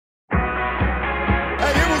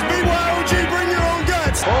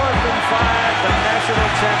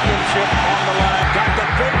championship on the line. Got the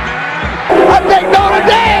big man. I think Notre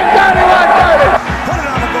Dame 31-30. Put it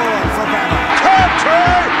on the board for Bama. Country,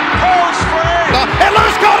 Cold Spring. And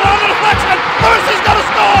Lewis got it on the deflection. Lewis is going to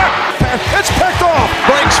score. It's picked off.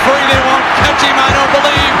 Breaks free. They won't catch him, I don't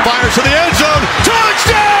believe. Fires to the end zone.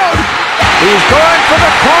 Touchdown. He's going for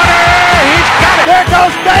the corner. He's got it. There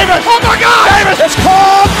goes Davis. Oh, my God. Davis. It's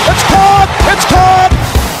caught. It's caught. It's caught.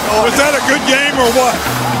 Oh, was that a good game or what?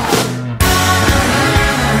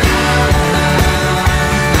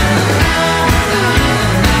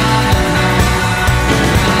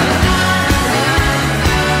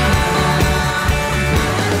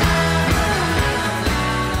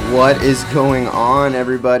 What is going on,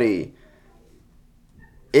 everybody?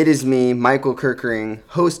 It is me, Michael Kirkering,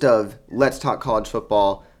 host of Let's Talk College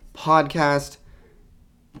Football podcast.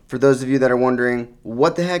 For those of you that are wondering,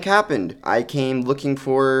 what the heck happened? I came looking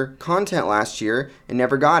for content last year and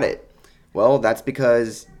never got it. Well, that's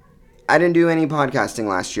because I didn't do any podcasting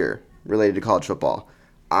last year related to college football.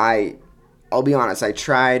 I'll be honest, I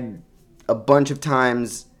tried a bunch of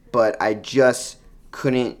times, but I just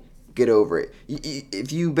couldn't get over it.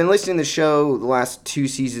 If you've been listening to the show the last two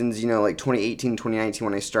seasons, like 2018, 2019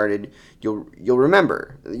 when I started, you'll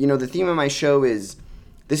remember. The theme of my show is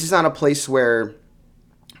this is not a place where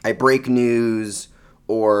I break news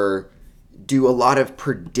or do a lot of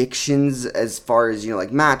predictions as far as,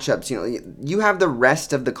 like matchups. You have the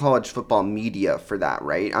rest of the college football media for that,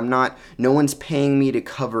 right? No one's paying me to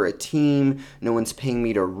cover a team. No one's paying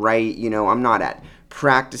me to write. I'm not at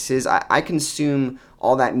practices. I consume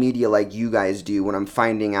all that media like you guys do when I'm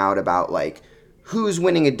finding out about who's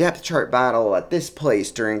winning a depth chart battle at this place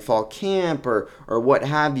during fall camp or what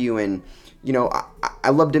have you. And I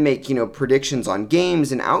love to make predictions on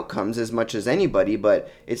games and outcomes as much as anybody, but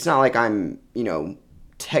it's not like I'm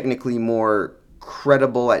technically more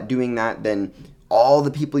credible at doing that than all the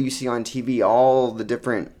people you see on TV, all the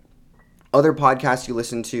different other podcasts you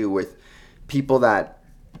listen to with people that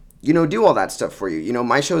do all that stuff for you.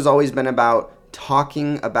 My show has always been about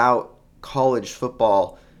talking about college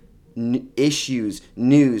football issues,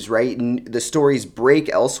 news, right? The stories break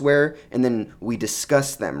elsewhere, and then we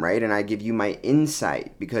discuss them, right? And I give you my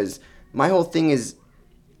insight, because my whole thing is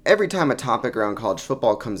every time a topic around college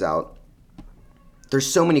football comes out, there's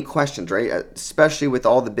so many questions, right? Especially with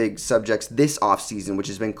all the big subjects this offseason, which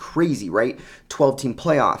has been crazy, right? 12-team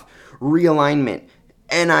playoff, realignment,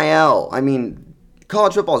 NIL.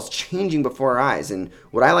 College football is changing before our eyes, and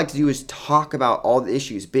what I like to do is talk about all the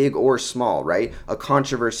issues, big or small, right? A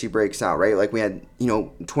controversy breaks out, right? Like we had,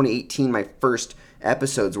 2018, my first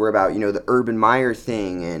episodes were about, the Urban Meyer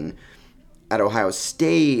thing and at Ohio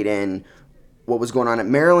State and what was going on at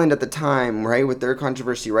Maryland at the time, right? With their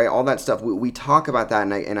controversy, right? All that stuff. We talk about that,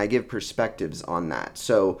 and I give perspectives on that.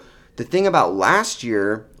 So the thing about last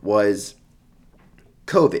year was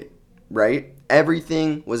COVID, right?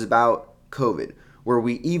 Everything was about COVID. Were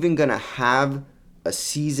we even going to have a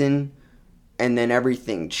season? And then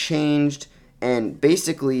everything changed. And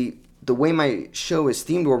basically, the way my show is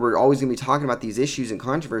themed, where we're always going to be talking about these issues and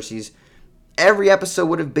controversies, every episode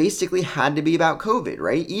would have basically had to be about COVID,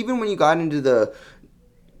 right? Even when you got into the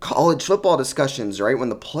college football discussions, right? When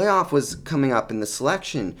the playoff was coming up in the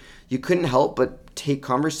selection, you couldn't help but take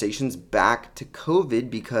conversations back to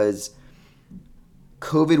COVID, because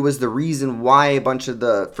COVID was the reason why a bunch of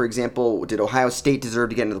for example, did Ohio State deserve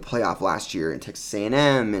to get into the playoff last year, and Texas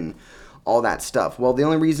A&M and all that stuff? Well, the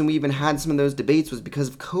only reason we even had some of those debates was because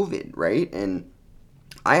of COVID, right? And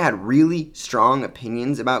I had really strong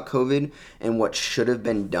opinions about COVID and what should have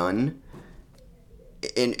been done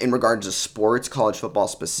in regards to sports, college football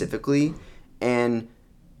specifically. And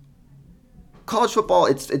college football,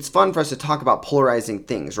 it's fun for us to talk about polarizing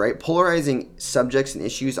things, right? Polarizing subjects and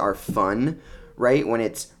issues are fun, right? When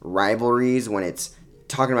it's rivalries, when it's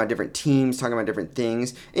talking about different teams, talking about different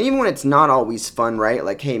things, and even when it's not always fun, right?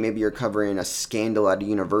 Like, hey, maybe you're covering a scandal at a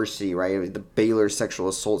university, right? The Baylor sexual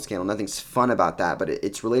assault scandal. Nothing's fun about that, but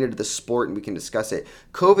it's related to the sport, and we can discuss it.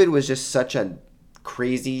 COVID was just such a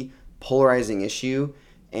crazy, polarizing issue,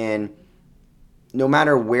 and no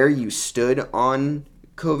matter where you stood on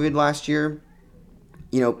COVID last year,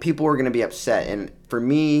 people were going to be upset, and for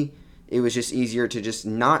me, it was just easier to just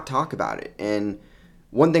not talk about it. And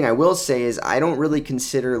one thing I will say is I don't really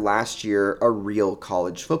consider last year a real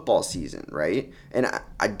college football season, right? And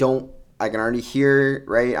I can already hear,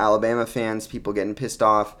 right, Alabama fans, people getting pissed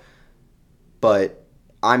off. But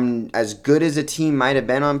I'm as good as a team might have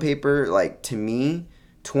been on paper. To me,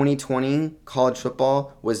 2020 college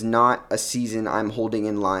football was not a season I'm holding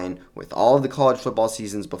in line with all of the college football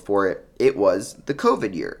seasons before it. It was the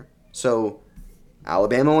COVID year. So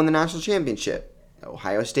Alabama won the national championship.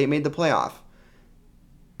 Ohio State made the playoff.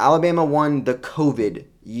 Alabama won the COVID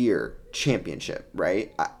year championship,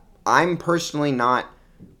 right? I'm personally not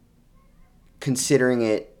considering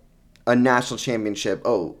it a national championship.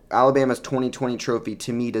 Alabama's 2020 trophy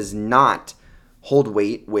to me does not hold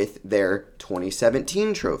weight with their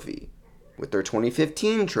 2017 trophy, with their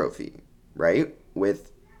 2015 trophy, right?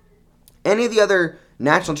 With any of the other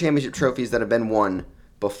national championship trophies that have been won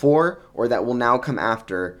before or that will now come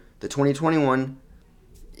after, the 2021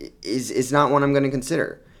 is not one I'm going to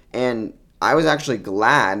consider. And I was actually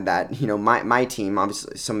glad that, my team,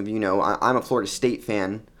 obviously some of you know, I'm a Florida State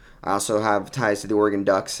fan. I also have ties to the Oregon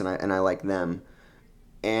Ducks, and I like them.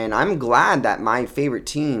 And I'm glad that my favorite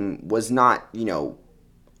team was not,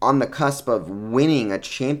 on the cusp of winning a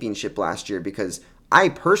championship last year, because I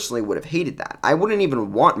personally would have hated that. I wouldn't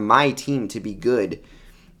even want my team to be good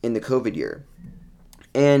in the COVID year.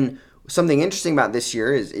 And something interesting about this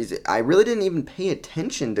year is I really didn't even pay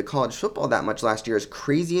attention to college football that much last year, as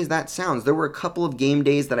crazy as that sounds. There were a couple of game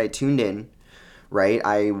days that I tuned in, right?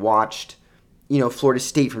 I watched Florida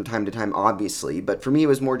State from time to time, obviously. But for me, it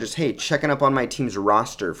was more just, hey, checking up on my team's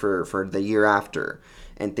roster for the year after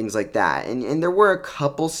and things like that. And there were a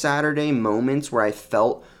couple Saturday moments where I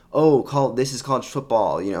felt, this is college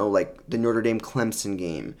football, like the Notre Dame-Clemson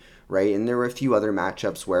game, right? And there were a few other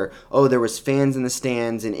matchups where, there was fans in the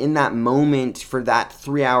stands. And in that moment, for that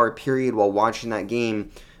 3-hour period while watching that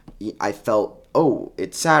game, I felt,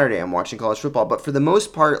 it's Saturday, I'm watching college football. But for the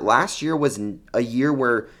most part, last year was a year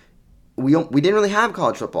where we didn't really have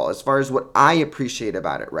college football as far as what I appreciate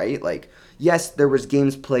about it, right? Like, yes, there was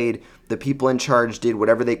games played. The people in charge did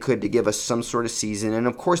whatever they could to give us some sort of season. And,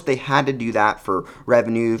 of course, they had to do that for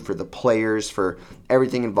revenue, for the players, for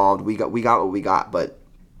everything involved. We got what we got. But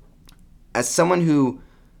as someone who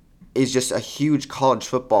is just a huge college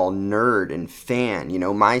football nerd and fan,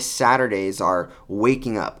 my Saturdays are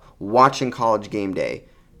waking up, watching College Game Day,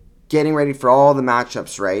 getting ready for all the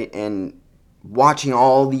matchups, right? And watching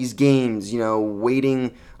all these games,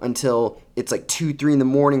 waiting until it's like 2-3 in the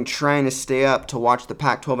morning, trying to stay up to watch the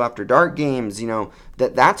Pac-12 After Dark games.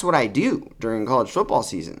 That's what I do during college football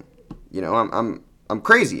season. I'm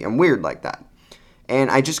crazy. I'm weird like that,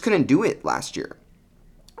 and I just couldn't do it last year.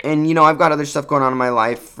 And I've got other stuff going on in my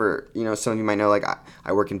life. For some of you might know, like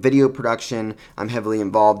I work in video production. I'm heavily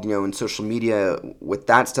involved, in social media with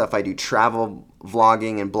that stuff. I do travel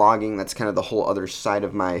vlogging and blogging. That's kind of the whole other side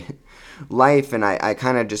of my life, and I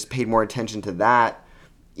kind of just paid more attention to that,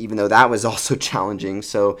 even though that was also challenging.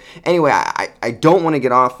 So anyway, I don't want to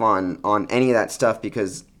get off on any of that stuff,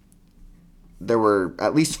 because there were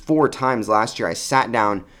at least 4 times last year I sat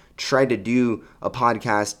down, tried to do a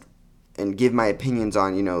podcast and give my opinions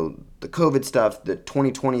on, the COVID stuff, the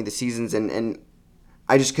 2020, the seasons, and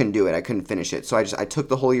I just couldn't do it. I couldn't finish it. So I took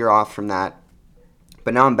the whole year off from that.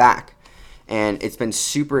 But now I'm back, and it's been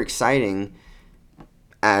super exciting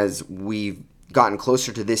as we've gotten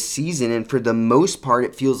closer to this season, and for the most part,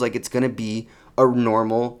 it feels like it's going to be a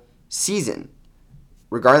normal season.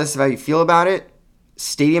 Regardless of how you feel about it,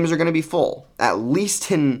 stadiums are going to be full, at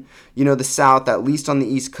least in, the South, at least on the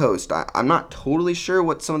East Coast. I'm not totally sure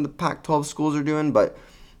what some of the Pac-12 schools are doing, but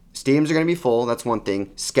stadiums are going to be full. That's one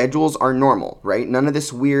thing. Schedules are normal, right? None of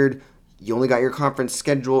this weird, you only got your conference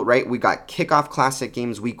schedule, right? We got kickoff classic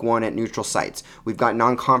games week 1 at neutral sites. We've got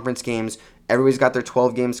non-conference games. Everybody's got their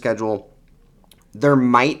 12-game schedule. There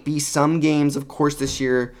might be some games, of course, this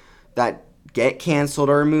year that get canceled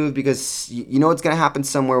or removed, because you know it's going to happen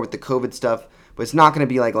somewhere with the COVID stuff, but it's not going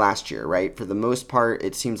to be like last year, right? For the most part,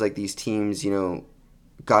 it seems like these teams,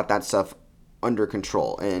 got that stuff under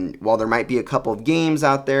control. And while there might be a couple of games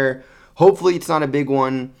out there, hopefully it's not a big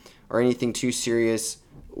one or anything too serious.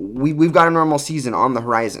 We've got a normal season on the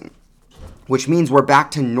horizon, which means we're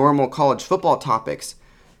back to normal college football topics.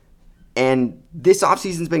 And this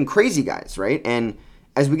offseason's been crazy, guys, right? And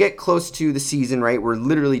as we get close to the season, right, we're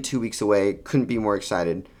literally 2 weeks away. Couldn't be more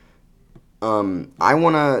excited. I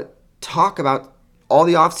want to talk about all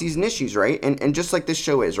the offseason issues, right? And just like this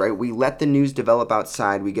show is, right? We let the news develop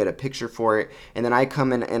outside. We get a picture for it. And then I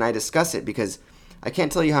come in and I discuss it, because I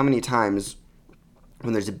can't tell you how many times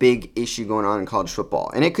when there's a big issue going on in college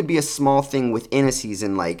football, and it could be a small thing within a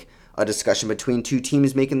season, like a discussion between 2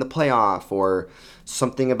 teams making the playoff, or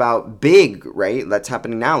something about big, right? That's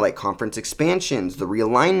happening now, like conference expansions, the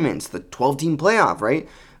realignments, the 12-team playoff, right?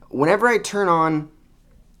 Whenever I turn on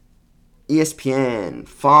ESPN,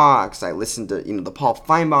 Fox, I listen to, the Paul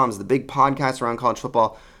Feinbaums, the big podcasts around college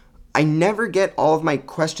football, I never get all of my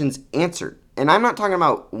questions answered. And I'm not talking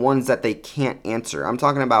about ones that they can't answer. I'm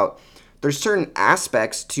talking about there's certain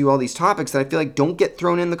aspects to all these topics that I feel like don't get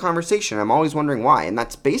thrown in the conversation. I'm always wondering why. And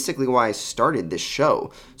that's basically why I started this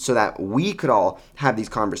show, so that we could all have these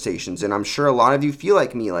conversations. And I'm sure a lot of you feel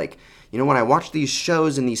like me, like, when I watch these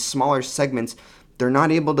shows in these smaller segments, they're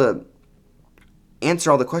not able to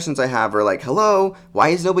answer all the questions I have, or like, hello, why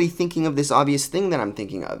is nobody thinking of this obvious thing that I'm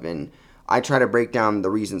thinking of? And I try to break down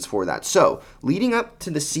the reasons for that. So leading up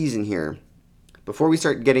to the season here, before we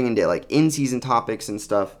start getting into like in-season topics and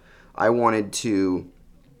stuff, I wanted to,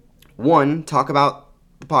 one, talk about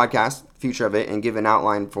the podcast, future of it, and give an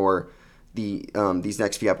outline for these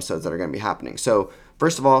next few episodes that are going to be happening. So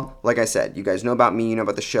first of all, like I said, you guys know about me, you know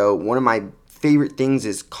about the show. One of my favorite things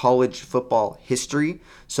is college football history.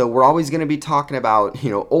 So we're always going to be talking about,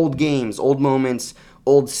 old games, old moments,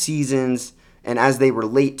 old seasons, and as they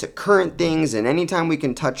relate to current things. And anytime we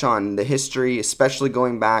can touch on the history, especially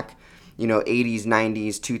going back, 80s,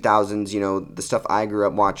 90s, 2000s, the stuff I grew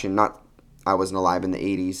up watching. I wasn't alive in the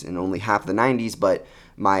 80s and only half the 90s, but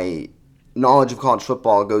my knowledge of college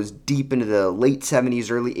football goes deep into the late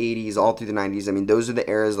 70s, early 80s, all through the 90s. I mean, those are the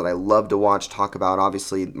eras that I love to watch, talk about.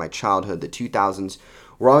 Obviously, my childhood, the 2000s.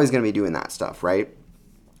 We're always going to be doing that stuff, right?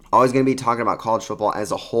 Always going to be talking about college football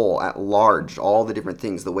as a whole, at large, all the different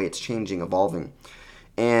things, the way it's changing, evolving.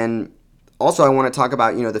 And also, I want to talk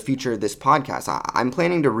about, the future of this podcast. I'm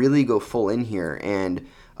planning to really go full in here and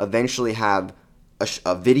eventually have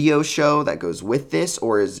a video show that goes with this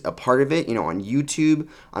or is a part of it, on YouTube.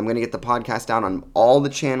 I'm going to get the podcast out on all the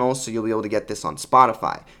channels, so you'll be able to get this on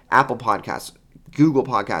Spotify, Apple Podcasts, Google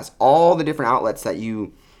Podcasts, all the different outlets that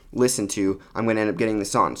you listen to. I'm going to end up getting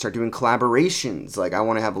this on. Start doing collaborations. Like, I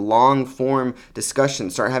want to have long form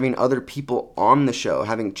discussions. Start having other people on the show,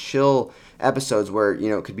 having chill episodes where,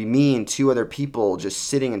 it could be me and two other people just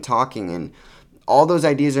sitting and talking, and all those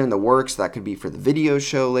ideas are in the works. That could be for the video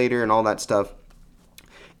show later and all that stuff.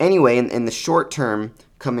 Anyway, in the short term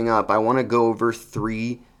coming up, I want to go over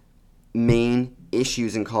 3 main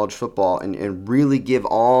issues in college football and really give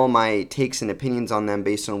all my takes and opinions on them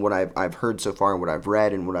based on what I've heard so far, what I've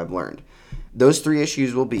read, and what I've learned. Those 3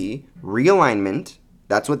 issues will be realignment.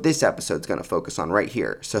 That's what this episode's going to focus on right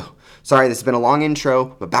here. So, sorry, this has been a long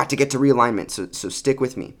intro. I'm about to get to realignment, so stick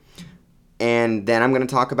with me. And then I'm going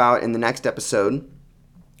to talk about, in the next episode,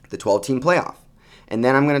 the 12-team playoff. And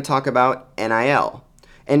then I'm going to talk about NIL.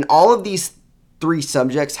 And all of these 3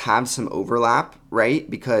 subjects have some overlap, right?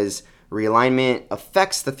 Because realignment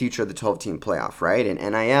affects the future of the 12-team playoff, right? And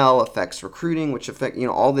NIL affects recruiting, which affect,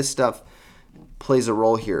 all this stuff plays a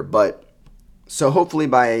role here. But so hopefully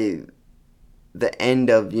by the end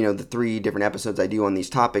of, the 3 different episodes I do on these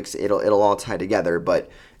topics, it'll all tie together. But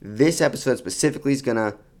this episode specifically is going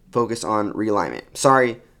to focus on realignment.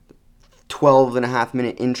 Sorry,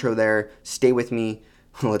 12.5-minute intro there. Stay with me.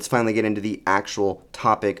 Let's finally get into the actual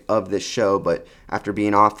topic of this show. But after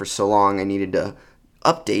being off for so long, I needed to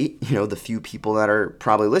update, the few people that are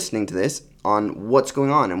probably listening to this on what's going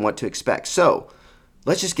on and what to expect. So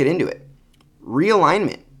let's just get into it.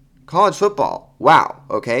 Realignment. College football. Wow.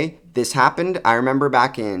 Okay. This happened. I remember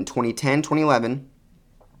back in 2010, 2011,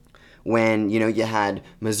 when, you had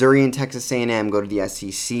Missouri and Texas A&M go to the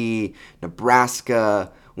SEC,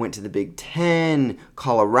 Nebraska went to the Big Ten,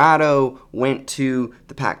 Colorado went to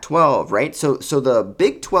the Pac-12, right? So the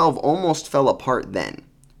Big 12 almost fell apart then,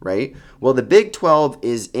 right? Well, the Big 12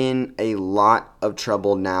 is in a lot of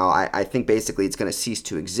trouble now. I think basically it's going to cease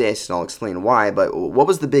to exist, and I'll explain why. But what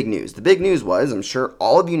was the big news? The big news was, I'm sure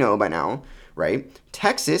all of you know by now, right?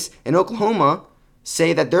 Texas and Oklahoma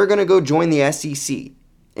say that they're going to go join the SEC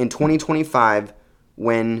in 2025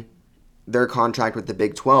 when their contract with the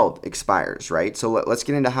Big 12 expires, right? So let's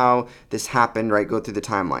get into how this happened, right? Go through the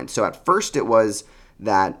timeline. So at first it was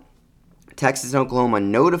that Texas and Oklahoma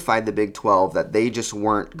notified the Big 12 that they just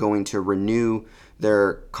weren't going to renew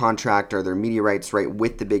their contract or their media rights, right,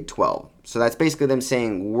 with the Big 12. So that's basically them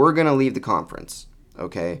saying, we're going to leave the conference,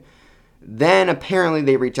 okay? Then apparently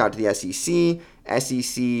they reach out to the SEC.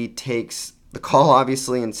 SEC takes the call,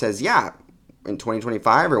 obviously, and says, yeah, in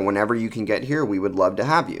 2025 or whenever you can get here, we would love to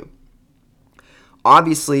have you.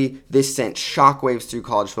 Obviously, this sent shockwaves through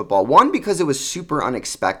college football. One, because it was super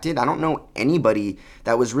unexpected. I don't know anybody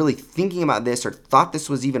that was really thinking about this or thought this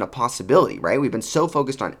was even a possibility, right? We've been so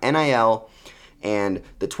focused on NIL and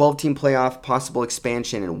the 12-team playoff possible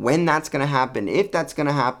expansion and when that's going to happen, if that's going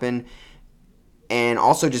to happen, and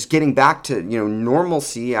also just getting back to,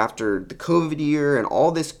 normalcy after the COVID year and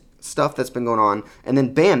all this stuff that's been going on. And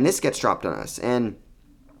then, bam, this gets dropped on us. And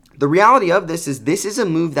the reality of this is a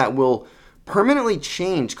move that will permanently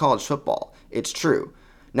change college football. It's true.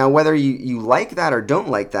 Now, whether you like that or don't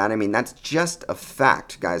like that, I mean, that's just a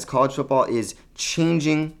fact, guys. College football is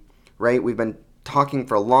changing right? We've been talking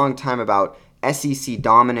for a long time about SEC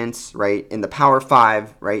dominance, right? In the Power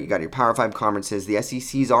 5, right? You got your Power 5 conferences. The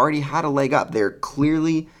SEC's already had a leg up. They're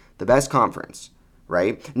clearly the best conference,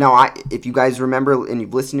 right? Now, if you guys remember and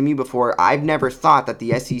you've listened to me before, I've never thought that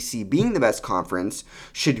the SEC being the best conference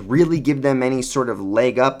should really give them any sort of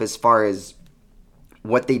leg up as far as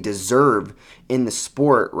what they deserve in the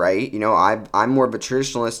sport, right? I'm more of a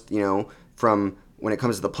traditionalist, from when it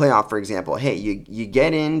comes to the playoff, for example. Hey, you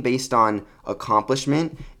get in based on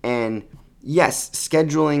accomplishment, and yes,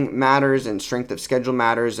 scheduling matters and strength of schedule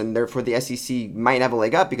matters, and therefore the SEC might have a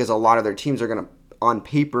leg up because a lot of their teams are going to, on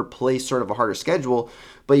paper, play sort of a harder schedule,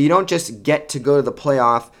 but you don't just get to go to the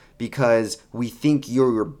playoff because we think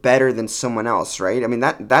you're better than someone else, right? I mean,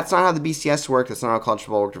 that's not how the BCS worked. That's not how college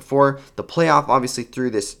football worked before. The playoff obviously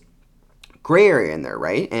threw this gray area in there,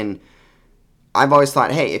 right? And I've always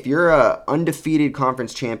thought, hey, if you're a undefeated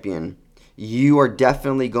conference champion, you are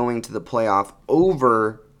definitely going to the playoff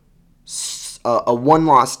over a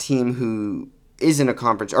one-loss team who isn't a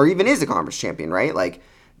conference or even is a conference champion, right? Like,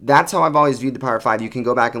 that's how I've always viewed the Power 5. You can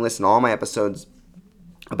go back and listen to all my episodes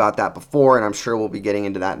about that before, and I'm sure we'll be getting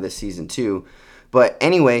into that this season too. But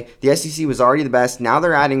anyway, the SEC was already the best. Now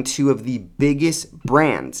they're adding two of the biggest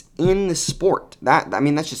brands in the sport.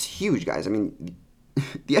 That's just huge, guys. I mean,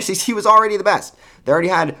 the SEC was already the best. They already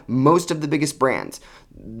had most of the biggest brands.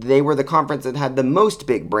 They were the conference that had the most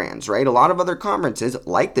big brands, right? A lot of other conferences,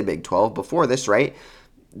 like the Big 12 before this, right?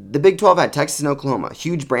 The Big 12 had Texas and Oklahoma,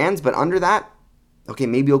 huge brands, but under that, okay,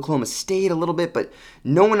 maybe Oklahoma State a little bit, but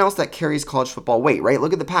no one else that carries college football weight, right?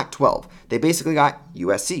 Look at the Pac-12. They basically got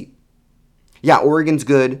USC. Yeah, Oregon's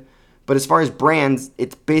good, but as far as brands,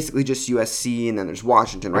 it's basically just USC, and then there's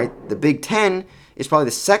Washington, right? The Big 10 is probably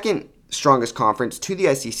the second strongest conference to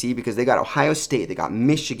the SEC because they got Ohio State, they got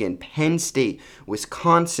Michigan, Penn State,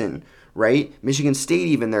 Wisconsin, right? Michigan State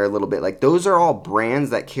even there a little bit. Like, those are all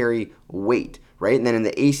brands that carry weight, right? And then in the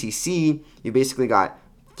ACC, you basically got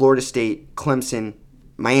Florida State, Clemson,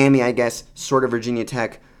 Miami, I guess, sort of Virginia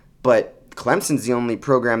Tech, but Clemson's the only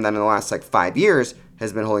program that in the last 5 years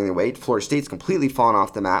has been holding their weight. Florida State's completely fallen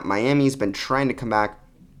off the map. Miami's been trying to come back.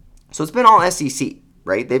 So it's been all SEC,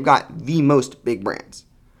 right? They've got the most big brands.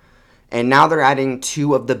 And now they're adding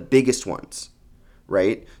two of the biggest ones,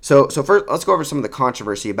 right? So first, let's go over some of the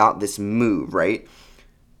controversy about this move, right?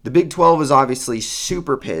 The Big 12 is obviously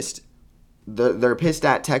super pissed. They're pissed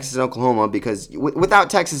at Texas and Oklahoma because without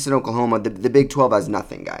Texas and Oklahoma, the Big 12 has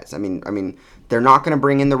nothing, guys. I mean, they're not going to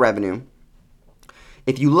bring in the revenue.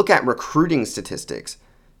 If you look at recruiting statistics,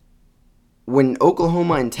 when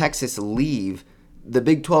Oklahoma and Texas leave, the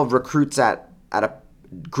Big 12 recruits at a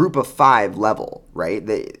group of 5 level, right?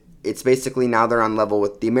 It's basically now they're on level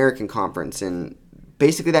with the American Conference, and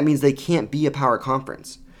basically that means they can't be a power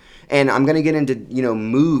conference. And I'm going to get into,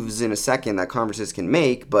 moves in a second that conferences can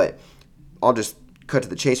make, but I'll just cut to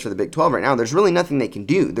the chase for the Big 12 right now. There's really nothing they can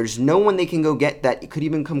do. There's no one they can go get that could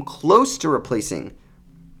even come close to replacing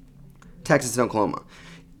Texas and Oklahoma.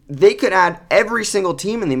 They could add every single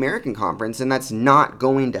team in the American Conference, and that's not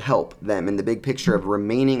going to help them in the big picture of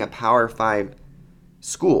remaining a Power 5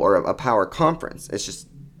 school or a power conference.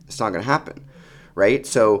 It's not going to happen, right?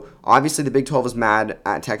 So obviously the Big 12 is mad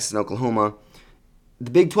at Texas and Oklahoma.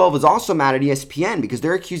 The Big 12 is also mad at ESPN because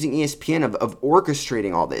they're accusing ESPN of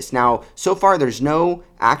orchestrating all this. Now, so far there's no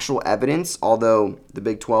actual evidence, although the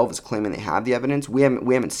Big 12 is claiming they have the evidence. We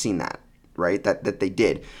haven't seen that, right? That they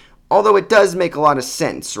did. Although it does make a lot of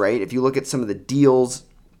sense, right? If you look at some of the deals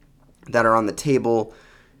that are on the table,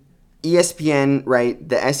 ESPN, right,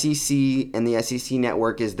 the SEC and the SEC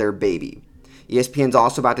network is their baby. ESPN's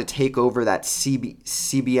also about to take over that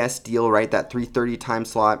CBS deal, right? That 3:30 time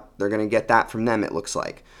slot. They're going to get that from them, it looks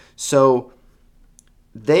like. So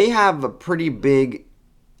they have a pretty big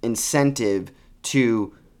incentive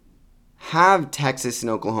to have Texas and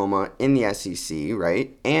Oklahoma in the SEC,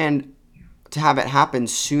 right? And to have it happen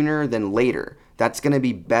sooner than later. That's going to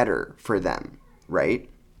be better for them, right?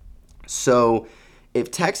 So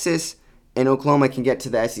if Texas and Oklahoma can get to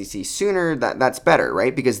the SEC sooner, that's better,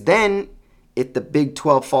 right? Because then if the Big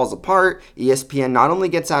 12 falls apart, ESPN not only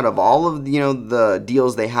gets out of all of the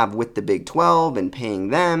deals they have with the Big 12 and paying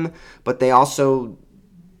them, but they also,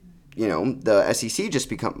 the SEC just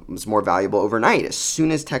becomes more valuable overnight. As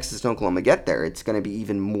soon as Texas and Oklahoma get there, it's going to be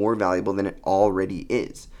even more valuable than it already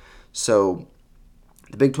is. So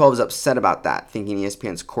the Big 12 is upset about that, thinking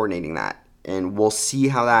ESPN's coordinating that. And we'll see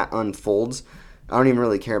how that unfolds. I don't even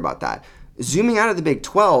really care about that. Zooming out of the Big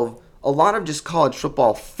 12, a lot of just college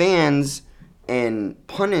football fans and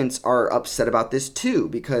pundits are upset about this too,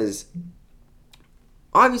 because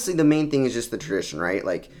obviously the main thing is just the tradition, right?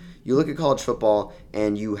 Like, you look at college football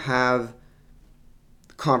and you have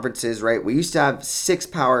conferences, right? We used to have 6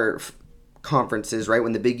 power conferences, right?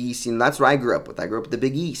 When the Big East, that's where I grew up with. I grew up with the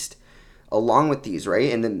Big East along with these,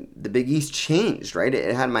 right? And then the Big East changed, right?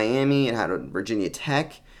 It had Miami, it had Virginia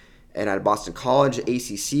Tech, it had Boston College,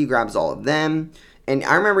 ACC grabs all of them. And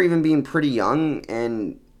I remember even being pretty young,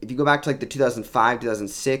 and if you go back to like the 2005,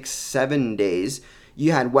 2006, 7 days,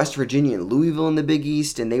 you had West Virginia and Louisville in the Big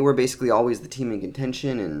East, and they were basically always the team in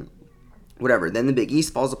contention and whatever. Then the Big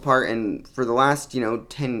East falls apart, and for the last,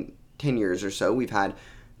 10 years or so, we've had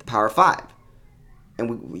the Power 5.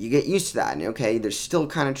 And you get used to that. And okay, there's still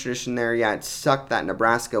kind of tradition there. Yeah, it sucked that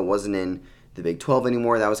Nebraska wasn't in the Big 12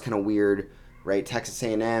 anymore. That was kind of weird, right? Texas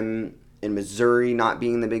A&M and Missouri not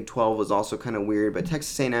being in the Big 12 was also kind of weird. But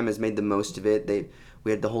Texas A&M has made the most of it. We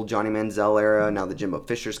had the whole Johnny Manziel era. Now the Jimbo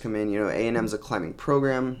Fishers come in. A&M's a climbing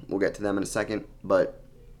program. We'll get to them in a second. But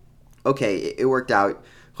okay, it worked out.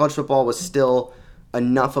 College football was still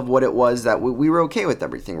enough of what it was that we were okay with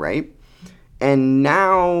everything, right? And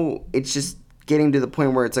now it's just getting to the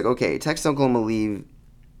point where it's like, okay, Texas and Oklahoma leave.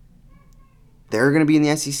 They're going to be in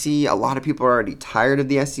the SEC. A lot of people are already tired of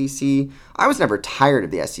the SEC. I was never tired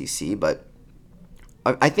of the SEC, but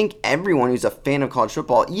I think everyone who's a fan of college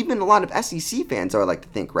football, even a lot of SEC fans, I would like to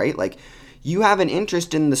think, right? Like, you have an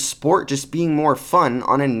interest in the sport just being more fun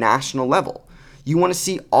on a national level. You want to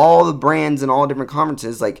see all the brands and all different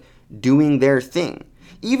conferences, like, doing their thing.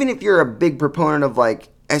 Even if you're a big proponent of, like,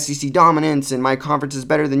 SEC dominance and my conference is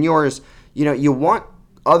better than yours, you want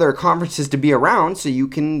other conferences to be around so you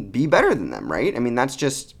can be better than them, right? I mean, that's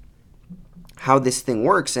just how this thing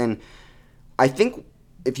works. And I think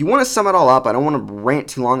if you want to sum it all up, I don't want to rant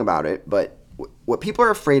too long about it, but what people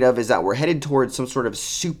are afraid of is that we're headed towards some sort of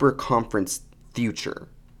super conference future,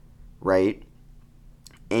 right?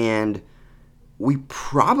 And we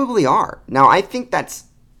probably are. Now, I think that's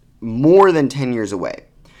more than 10 years away,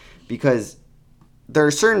 because there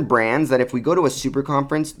are certain brands that if we go to a super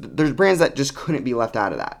conference, there's brands that just couldn't be left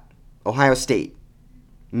out of that. Ohio State,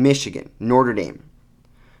 Michigan, Notre Dame,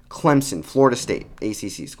 Clemson, Florida State,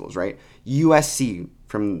 ACC schools, right? USC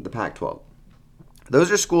from the Pac-12.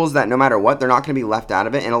 Those are schools that no matter what, they're not going to be left out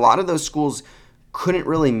of it. And a lot of those schools couldn't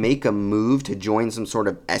really make a move to join some sort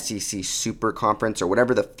of SEC super conference or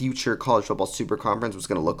whatever the future college football super conference was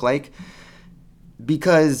going to look like,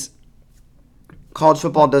 because college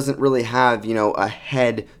football doesn't really have, a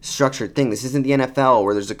head structured thing. This isn't the NFL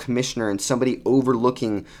where there's a commissioner and somebody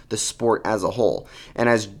overlooking the sport as a whole. And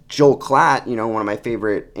as Joel Klatt, one of my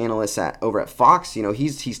favorite analysts over at Fox,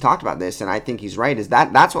 he's talked about this, and I think he's right, is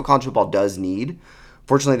that's what college football does need.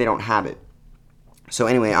 Fortunately, they don't have it. So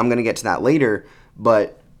anyway, I'm going to get to that later,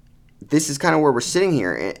 but this is kind of where we're sitting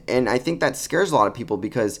here. And I think that scares a lot of people,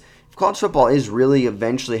 because if college football is really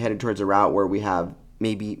eventually headed towards a route where we have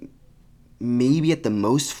maybe at the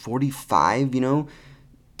most 45,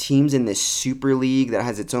 teams in this super league that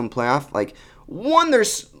has its own playoff. Like, one,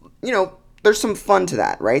 there's some fun to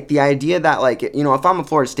that, right? The idea that, like, if I'm a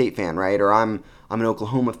Florida State fan, right, or I'm an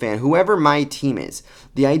Oklahoma fan, whoever my team is,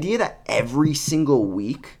 the idea that every single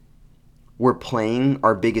week we're playing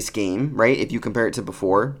our biggest game, right, if you compare it to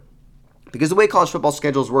before, because the way college football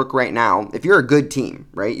schedules work right now, if you're a good team,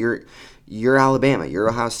 right, you're Alabama, you're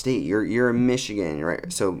Ohio State, you're Michigan,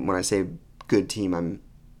 right? So when I say good team, I'm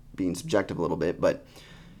being subjective a little bit, but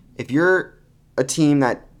if you're a team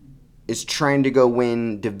that is trying to go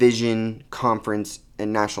win division, conference,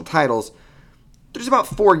 and national titles, there's about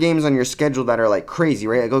 4 games on your schedule that are like crazy,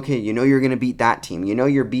 right? Like, okay, you're going to beat that team.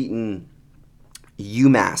 You're beating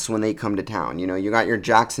UMass when they come to town. You got your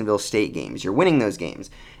Jacksonville State games. You're winning those games.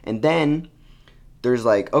 And then there's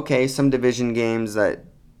like, okay, some division games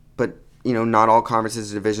but not all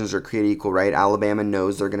conferences and divisions are created equal, right? Alabama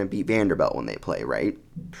knows they're going to beat Vanderbilt when they play, right?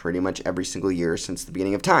 Pretty much every single year since the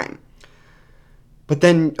beginning of time. But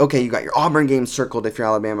then, okay, you got your Auburn games circled if you're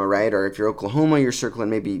Alabama, right? Or if you're Oklahoma, you're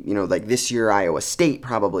circling maybe, like this year Iowa State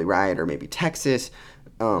probably, right? Or maybe Texas.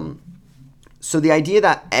 So the idea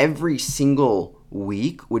that every single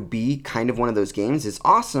week would be kind of one of those games is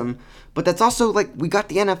awesome, but that's also like, we got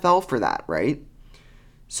the NFL for that, right?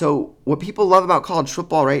 So what people love about college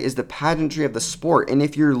football, right, is the pageantry of the sport. And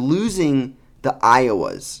if you're losing the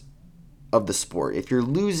Iowas of the sport, if you're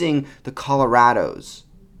losing the Colorados,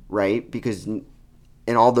 right, because in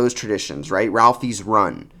all those traditions, right, Ralphie's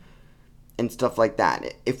Run and stuff like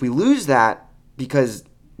that, if we lose that, because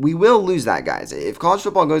we will lose that, guys. If college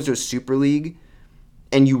football goes to a super league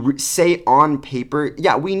and you say on paper,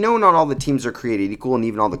 yeah, we know not all the teams are created equal and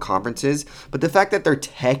even all the conferences, but the fact that they're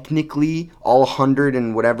technically all 100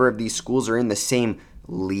 and whatever of these schools are in the same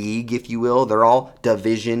league, if you will, they're all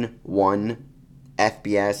Division I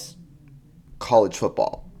FBS college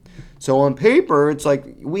football. So on paper, it's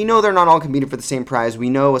like, we know they're not all competing for the same prize. We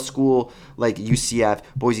know a school like UCF,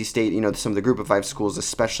 Boise State, some of the group of 5 schools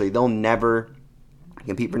especially, they'll never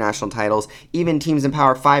compete for national titles. Even teams in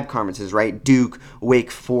Power 5 conferences, right? Duke, Wake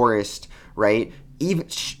Forest, right? Even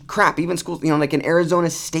schools, like in Arizona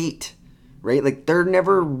State, right? Like, they're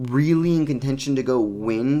never really in contention to go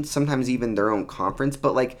win, sometimes even their own conference,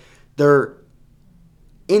 but like, they're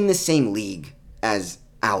in the same league as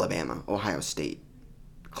Alabama, Ohio State,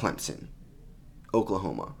 Clemson,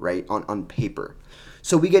 Oklahoma, right? On paper.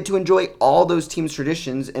 So we get to enjoy all those teams'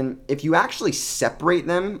 traditions, and if you actually separate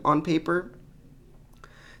them on paper,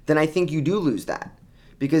 then I think you do lose that.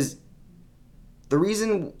 Because the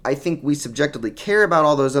reason I think we subjectively care about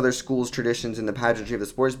all those other schools' traditions and the pageantry of the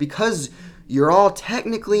sport is because you're all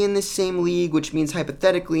technically in the same league, which means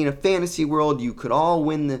hypothetically in a fantasy world you could all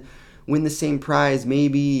win the same prize,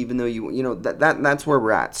 maybe, even though that's where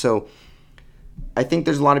we're at. So I think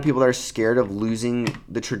there's a lot of people that are scared of losing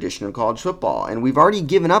the tradition of college football. And we've already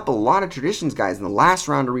given up a lot of traditions, guys, in the last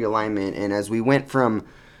round of realignment. And as we went from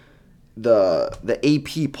the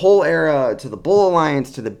AP poll era to the Bowl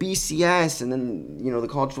Alliance to the BCS and then, the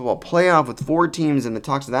college football playoff with 4 teams and the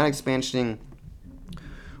talks of that expansion,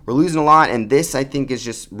 we're losing a lot. And this, I think, is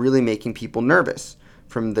just really making people nervous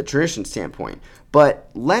from the tradition standpoint. But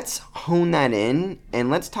let's hone that in and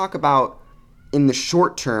let's talk about, in the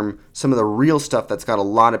short term, some of the real stuff that's got a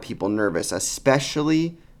lot of people nervous,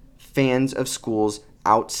 especially fans of schools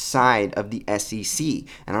outside of the SEC.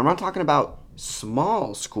 And I'm not talking about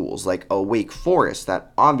small schools like a Wake Forest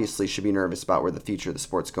that obviously should be nervous about where the future of the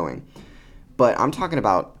sport's going. But I'm talking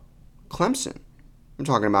about Clemson. I'm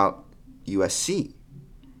talking about USC.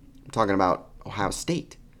 I'm talking about Ohio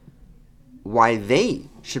State. Why they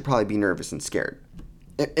should probably be nervous and scared.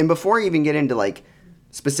 And before I even get into like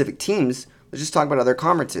specific teams, let's just talk about other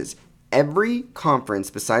conferences. Every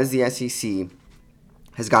conference besides the SEC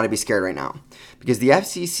has got to be scared right now. Because the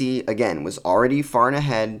FCC, again, was already far and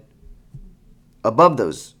ahead above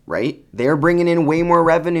those, right? They're bringing in way more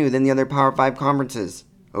revenue than the other Power 5 conferences,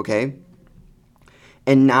 okay?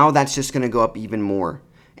 And now that's just going to go up even more.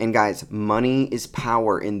 And guys, money is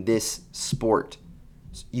power in this sport.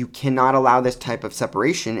 You cannot allow this type of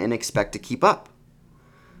separation and expect to keep up.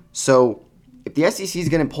 So if the SEC is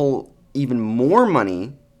going to pull even more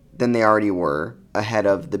money than they already were ahead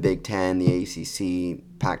of the Big Ten, the ACC,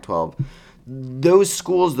 Pac-12, those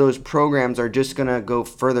schools, those programs are just going to go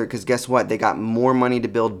further because guess what? They got more money to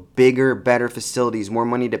build bigger, better facilities, more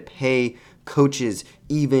money to pay coaches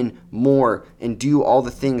even more and do all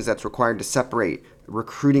the things that's required to separate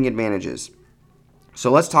recruiting advantages.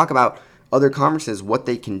 So let's talk about other conferences, what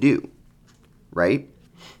they can do, right?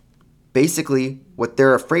 Basically, what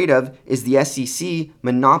they're afraid of is the SEC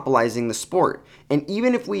monopolizing the sport. And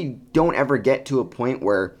even if we don't ever get to a point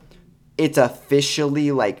where it's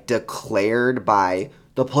officially like declared by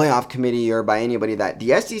the playoff committee or by anybody that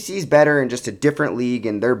the SEC is better in just a different league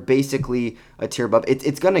and they're basically a tier above,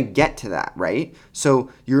 it's going to get to that, right?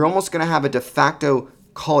 So you're almost going to have a de facto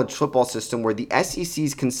college football system where the SEC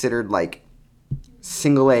is considered like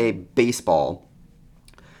single A baseball.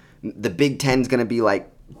 The Big Ten is going to be like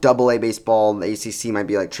double A baseball, the ACC might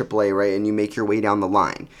be like triple A, right? And you make your way down the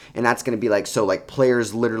line. And that's going to be like, so like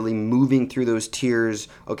players literally moving through those tiers.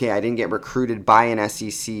 Okay, I didn't get recruited by an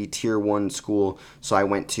SEC tier 1 school, so I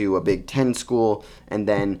went to a Big Ten school, and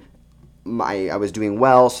then I was doing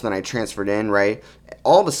well, so then I transferred in, right?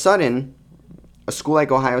 All of a sudden, a school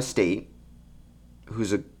like Ohio State,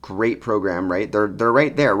 who's a great program, right? They're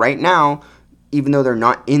right there. Right now, even though they're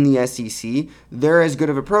not in the SEC, they're as good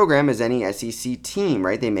of a program as any SEC team,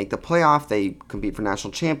 right? They make the playoff, they compete for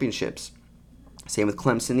national championships. Same with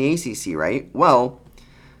Clemson, the ACC, right? Well,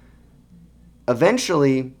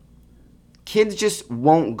 eventually, kids just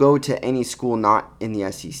won't go to any school not in the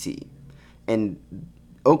SEC. And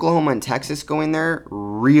Oklahoma and Texas going there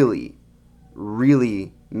really,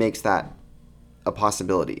 really makes that a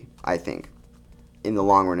possibility, I think, in the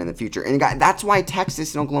long run in the future. And that's why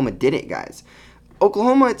Texas and Oklahoma did it, guys.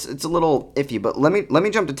 Oklahoma, it's a little iffy, but let me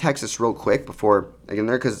jump to Texas real quick before I get in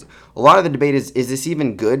there, because a lot of the debate is this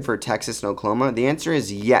even good for Texas and Oklahoma? The answer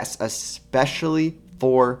is yes, especially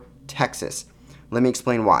for Texas. Let me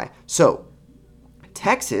explain why. So,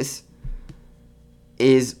 Texas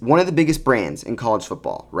is one of the biggest brands in college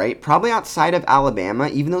football, right? Probably outside of Alabama,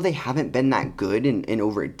 even though they haven't been that good in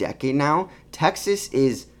over a decade now. Texas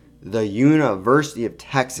is the University of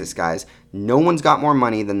Texas, guys. No one's got more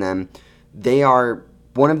money than them. They are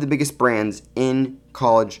one of the biggest brands in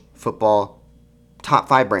college football, top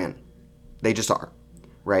 5 brand. They just are,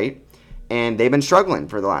 right? And they've been struggling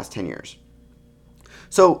for the last 10 years.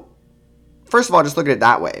 So, first of all, just look at it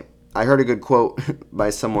that way. I heard a good quote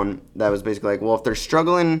by someone that was basically like, well, if they're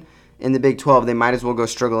struggling in the Big 12, they might as well go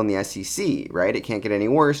struggle in the SEC, right? It can't get any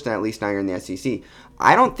worse, and at least now you're in the SEC.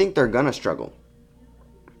 I don't think they're going to struggle,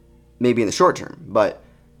 maybe in the short term, but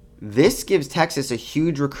this gives Texas a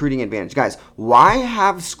huge recruiting advantage. Guys, why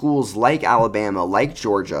have schools like Alabama, like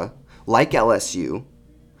Georgia, like LSU,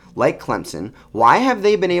 like Clemson, why have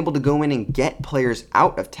they been able to go in and get players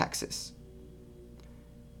out of Texas?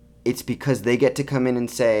 It's because they get to come in and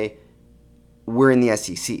say, we're in the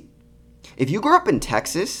SEC. If you grew up in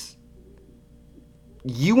Texas,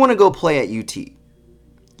 you want to go play at UT.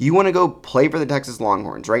 You want to go play for the Texas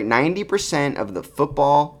Longhorns, right? 90% of the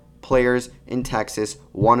football players in Texas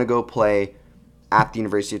want to go play at the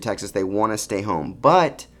University of Texas. They want to stay home.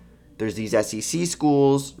 But there's these SEC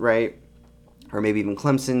schools, right? Or maybe even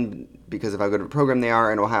Clemson, because if I go to a program they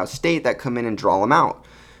are, and Ohio State that come in and draw them out.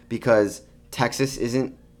 Because Texas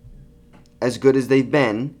isn't as good as they've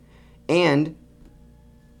been. And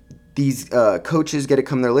these coaches get to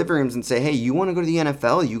come to their living rooms and say, hey, you want to go to the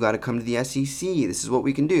NFL? You got to come to the SEC. This is what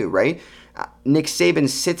we can do, right? Nick Saban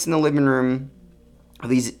sits in the living room of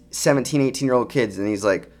these 17, 18-year-old kids, and he's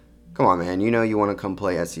like, come on, man, you know you want to come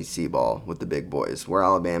play SEC ball with the big boys. We're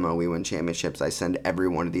Alabama. We win championships. I send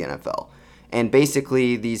everyone to the NFL. And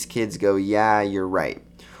basically, these kids go, yeah, you're right.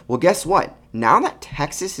 Well, guess what? Now that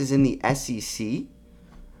Texas is in the SEC,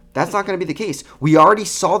 that's not going to be the case. We already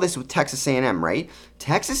saw this with Texas A&M, right?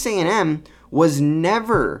 Texas A&M was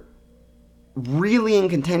never really in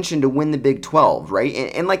contention to win the Big 12, right?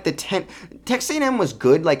 And like Texas A&M was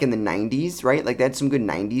good like in the 90s, right? Like they had some good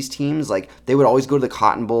 90s teams. Like they would always go to the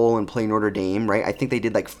Cotton Bowl and play Notre Dame, right? I think they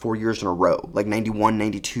did like 4 years in a row, like 91,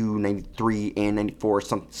 92, 93, and 94,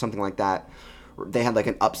 something like that. They had like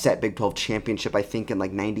an upset Big 12 championship, I think, in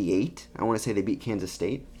like 98. I want to say they beat Kansas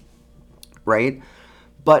State, right?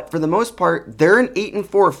 But for the most part, they're an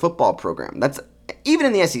 8-4 football program. That's even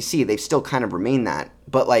in the SEC, they've still kind of remained that.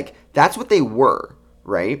 But like that's what they were,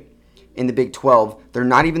 right? In the Big 12, they're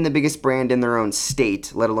not even the biggest brand in their own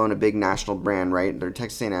state, let alone a big national brand, right? They're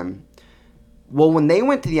Texas A&M. Well, when they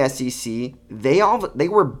went to the SEC, they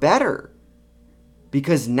were better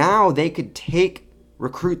because now they could take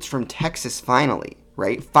recruits from Texas finally,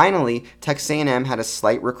 right? Finally, Texas A&M had a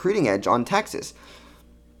slight recruiting edge on Texas.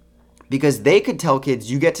 Because they could tell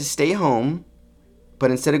kids, you get to stay home,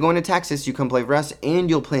 but instead of going to Texas, you come play for us, and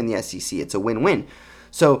you'll play in the SEC. It's a win-win.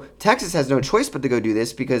 So Texas has no choice but to go do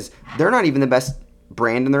this because they're not even the best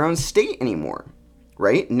brand in their own state anymore,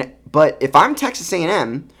 right? But if I'm Texas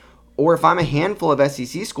A&M, or if I'm a handful of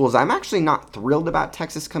SEC schools, I'm actually not thrilled about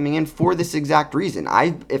Texas coming in for this exact reason.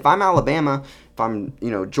 If I'm Alabama, if I'm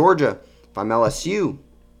Georgia, if I'm LSU,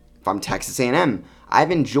 if I'm Texas A&M,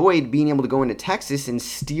 I've enjoyed being able to go into Texas and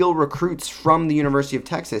steal recruits from the University of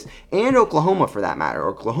Texas and Oklahoma for that matter.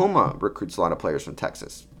 Oklahoma recruits a lot of players from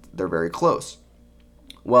Texas. They're very close.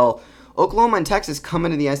 Well, Oklahoma and Texas come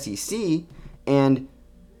into the SEC and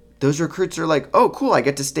those recruits are like, oh, cool, I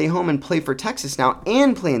get to stay home and play for Texas now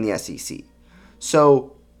and play in the SEC.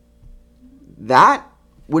 So that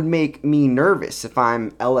would make me nervous if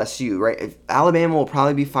I'm LSU, right? If Alabama will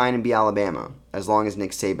probably be fine and be Alabama as long as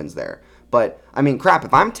Nick Saban's there. But, I mean, crap,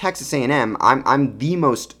 if I'm Texas A&M, I'm the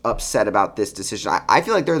most upset about this decision. I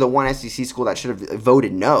feel like they're the one SEC school that should have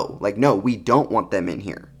voted no. Like, no, we don't want them in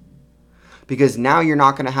here. Because now you're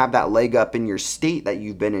not going to have that leg up in your state that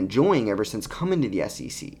you've been enjoying ever since coming to the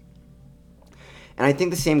SEC. And I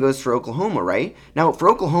think the same goes for Oklahoma, right? Now, for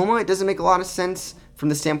Oklahoma, it doesn't make a lot of sense from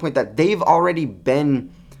the standpoint that they've already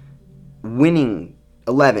been winning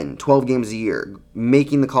 11, 12 games a year,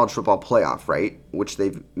 making the college football playoff, right? Which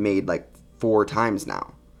they've made like 4 times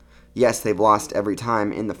now. Yes, they've lost every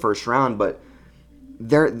time in the first round, but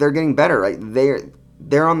they're getting better, right?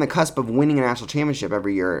 They're on the cusp of winning a national championship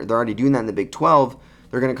every year. They're already doing that in the Big 12.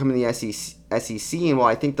 They're going to come in the SEC, and while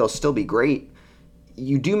I think they'll still be great,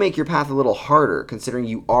 you do make your path a little harder considering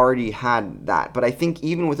you already had that. But I think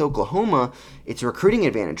even with Oklahoma, it's a recruiting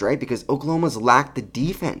advantage, right? Because Oklahoma's lacked the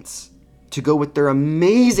defense to go with their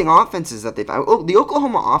amazing offenses that they've had. The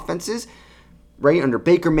Oklahoma offenses, right, under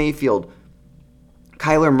Baker Mayfield,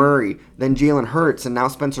 Kyler Murray, then Jalen Hurts, and now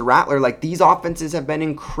Spencer Rattler, like these offenses have been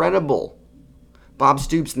incredible. Bob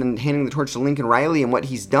Stoops and then handing the torch to Lincoln Riley and what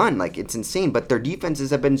he's done, like it's insane. But their defenses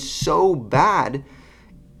have been so bad.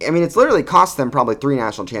 I mean, it's literally cost them probably 3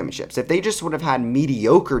 national championships. If they just would have had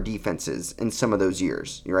mediocre defenses in some of those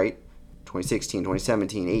years, right? 2016,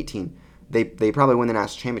 2017, 18, they probably win the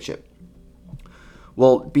national championship.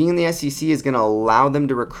 Well, being in the SEC is going to allow them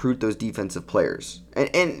to recruit those defensive players.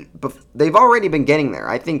 And they've already been getting there.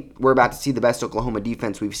 I think we're about to see the best Oklahoma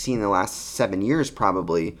defense we've seen in the last 7 years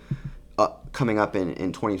probably coming up in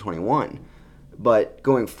 2021. But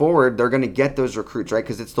going forward, they're going to get those recruits, right?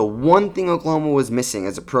 Because it's the one thing Oklahoma was missing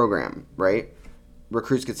as a program, right?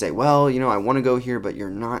 Recruits could say, well, I want to go here, but you're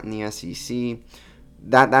not in the SEC.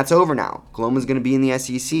 That's over now. Oklahoma's going to be in the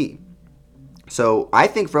SEC. So I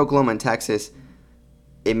think for Oklahoma and Texas,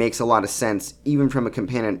 it makes a lot of sense, even from a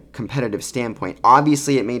competitive standpoint.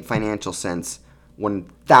 Obviously, it made financial sense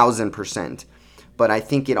 1,000%. But I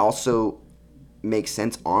think it also makes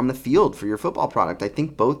sense on the field for your football product. I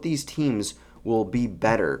think both these teams will be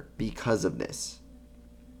better because of this,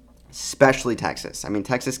 especially Texas. I mean,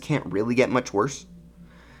 Texas can't really get much worse.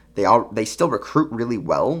 They still recruit really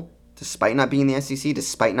well, despite not being in the SEC,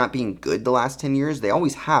 despite not being good the last 10 years. They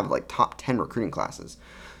always have like top 10 recruiting classes.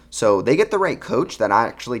 So they get the right coach that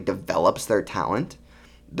actually develops their talent.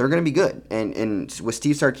 They're going to be good. And with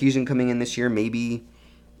Steve Sarkisian coming in this year, maybe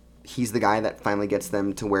he's the guy that finally gets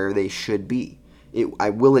them to where they should be. I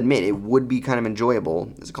will admit, it would be kind of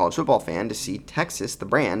enjoyable as a college football fan to see Texas, the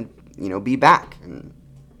brand, be back and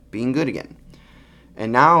being good again.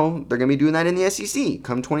 And now they're going to be doing that in the SEC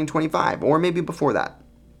come 2025, or maybe before that,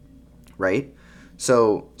 right?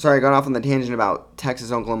 So, sorry, I got off on the tangent about Texas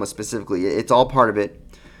and Oklahoma specifically. It's all part of it.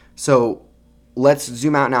 So, let's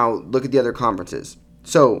zoom out now, look at the other conferences.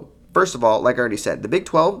 So, first of all, like I already said, the Big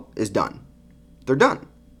 12 is done. They're done.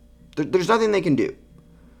 There's nothing they can do,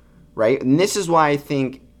 right? And this is why I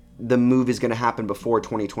think the move is going to happen before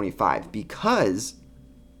 2025, because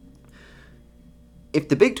if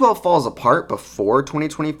the Big 12 falls apart before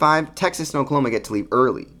 2025, Texas and Oklahoma get to leave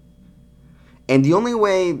early. And the only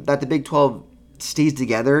way that the Big 12 stays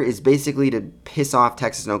together is basically to piss off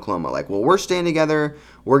Texas and Oklahoma. Like, well, we're staying together.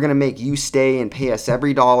 We're going to make you stay and pay us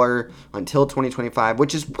every dollar until 2025,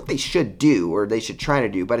 which is what they should do, or they should try to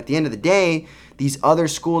do. But at the end of the day, these other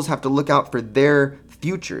schools have to look out for their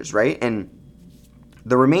futures, right? And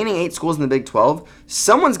the remaining 8 schools in the Big 12,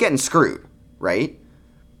 someone's getting screwed, right?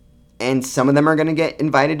 And some of them are going to get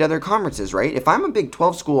invited to other conferences, right? If I'm a Big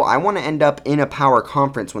 12 school, I want to end up in a power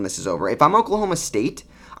conference when this is over. If I'm Oklahoma State,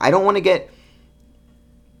 I don't want to get,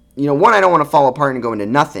 one, I don't want to fall apart and go into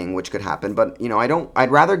nothing, which could happen. But, I'd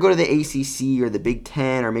rather go to the ACC or the Big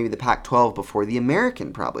 10 or maybe the Pac-12 before the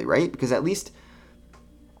American probably, right? Because at least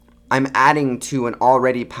I'm adding to an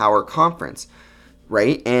already power conference,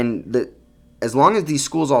 right? And as long as these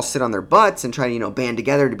schools all sit on their butts and try to, band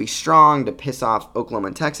together to be strong, to piss off Oklahoma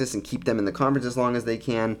and Texas and keep them in the conference as long as they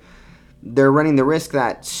can, they're running the risk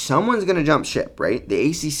that someone's going to jump ship, right?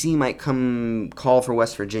 The ACC might come call for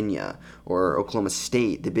West Virginia or Oklahoma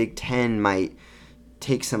State. The Big 10 might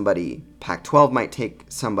take somebody. Pac-12 might take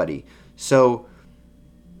somebody. So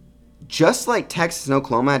just like Texas and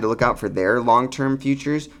Oklahoma had to look out for their long-term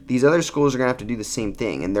futures, these other schools are going to have to do the same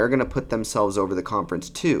thing, and they're going to put themselves over the conference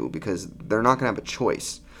too, because they're not going to have a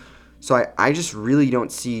choice. So I just really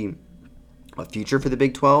don't see a future for the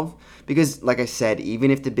Big 12, because like I said,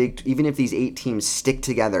 even if these 8 teams stick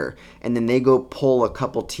together and then they go pull a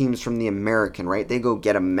couple teams from the American, right? They go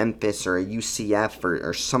get a Memphis or a UCF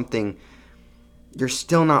or something, you're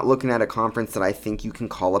still not looking at a conference that I think you can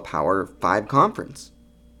call a Power 5 conference.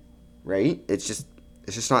 Right? It's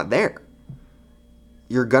just not there.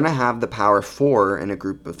 You're going to have the Power 4 in a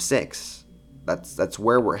group of 6. That's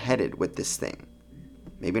where we're headed with this thing.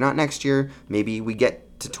 Maybe not next year. Maybe we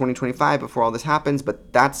get to 2025 before all this happens,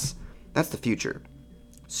 but that's the future.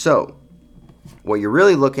 So, what you're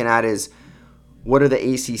really looking at is, what are the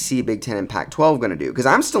ACC, Big 10, and Pac-12 going to do? Because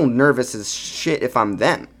I'm still nervous as shit if I'm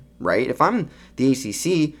them, right? If I'm the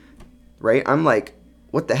ACC, right, I'm like,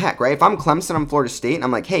 what the heck, right? If I'm Clemson, I'm Florida State, and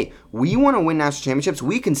I'm like, hey, we want to win national championships.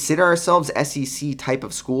 We consider ourselves SEC type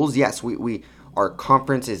of schools. Yes, our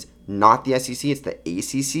conference is not the SEC, it's the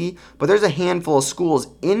ACC. But there's a handful of schools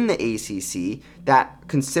in the ACC that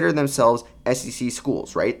consider themselves SEC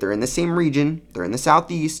schools, right? They're in the same region, they're in the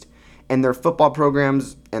Southeast, and their football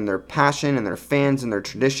programs and their passion and their fans and their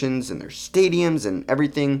traditions and their stadiums and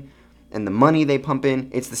everything and the money they pump in,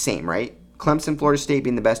 it's the same, right? Clemson, Florida State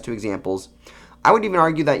being the best 2 examples. I would even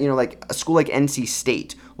argue that, like a school like NC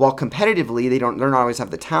State, while competitively they're not always have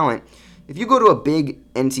the talent, if you go to a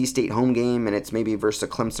big NC State home game and it's maybe versus a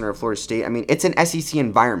Clemson or a Florida State, I mean, it's an SEC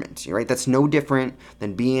environment, right? That's no different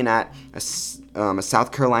than being at a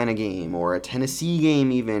South Carolina game or a Tennessee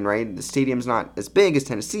game even, right? The stadium's not as big as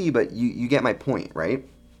Tennessee, but you get my point, right?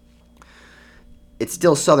 It's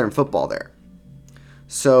still Southern football there.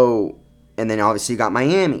 So, and then obviously you got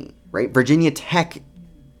Miami, right? Virginia Tech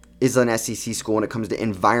is an SEC school when it comes to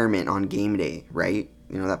environment on game day, right?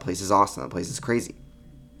 That place is awesome. That place is crazy.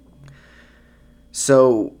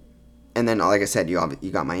 So, and then, like I said,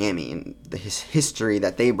 you got Miami and the history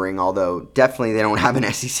that they bring, although definitely they don't have an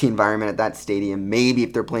SEC environment at that stadium. Maybe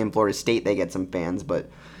if they're playing Florida State, they get some fans, but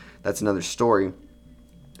that's another story.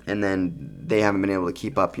 And then they haven't been able to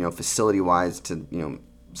keep up, facility-wise to,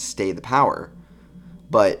 stay the power.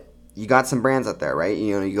 But you got some brands out there, right?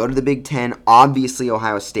 You go to the Big Ten, obviously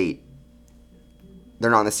Ohio State.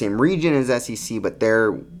 They're not in the same region as SEC, but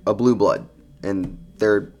they're a blue blood, and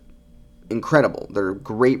they're incredible. They're a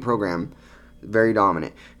great program, very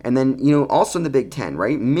dominant. And then, also in the Big Ten,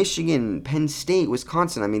 right? Michigan, Penn State,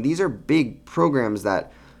 Wisconsin. I mean, these are big programs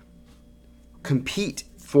that compete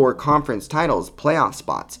for conference titles, playoff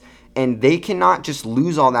spots. And they cannot just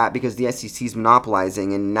lose all that because the SEC is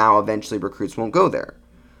monopolizing and now eventually recruits won't go there,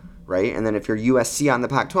 right? And then if you're USC on the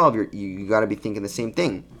Pac-12, you got to be thinking the same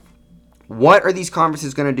thing. What are these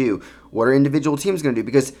conferences going to do? What are individual teams going to do?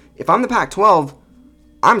 Because if I'm the Pac-12,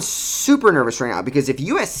 I'm super nervous right now because if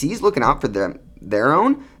USC is looking out for their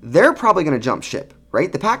own, they're probably going to jump ship,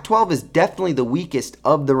 right? The Pac-12 is definitely the weakest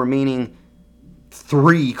of the remaining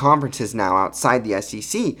 3 conferences now outside the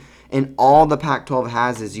SEC, and all the Pac-12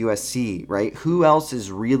 has is USC, right? Who else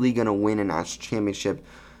is really going to win a national championship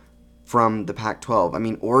from the Pac-12? I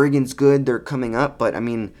mean, Oregon's good. They're coming up, but I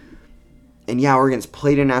mean, and yeah, Oregon's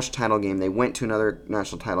played a national title game. They went to another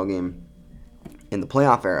national title game in the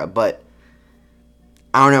playoff era, but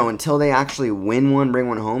I don't know, until they actually win one, bring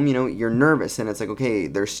one home, you're nervous. And it's like, okay,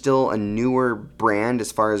 they're still a newer brand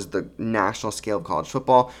as far as the national scale of college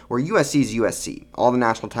football, where USC is USC. All the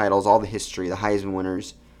national titles, all the history, the Heisman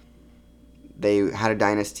winners. They had a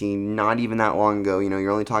dynasty not even that long ago.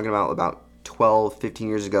 You're only talking about 12, 15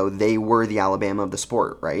 years ago. They were the Alabama of the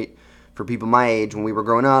sport, right? For people my age, when we were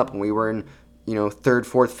growing up, when we were in, 3rd,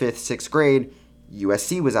 4th, 5th, 6th grade,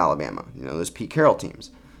 USC was Alabama. Those Pete Carroll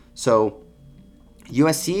teams. So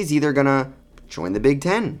USC is either going to join the Big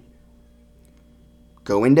Ten,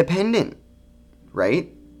 go independent,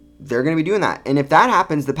 right? They're going to be doing that. And if that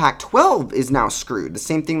happens, the Pac-12 is now screwed. The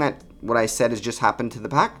same thing that what I said has just happened to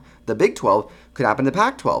the Big 12 could happen to the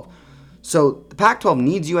Pac-12. So the Pac-12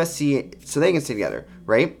 needs USC so they can stay together,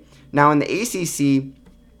 right? Now in the ACC,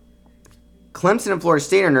 Clemson and Florida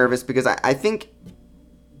State are nervous because I think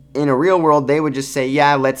in a real world, they would just say,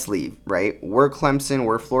 yeah, let's leave, right? We're Clemson,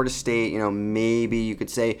 we're Florida State. Maybe you could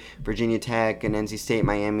say Virginia Tech and NC State,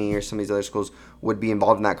 Miami, or some of these other schools would be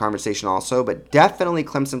involved in that conversation also. But definitely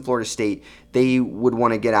Clemson, Florida State, they would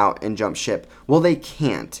want to get out and jump ship. Well, they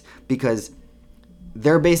can't because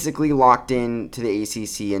they're basically locked in to the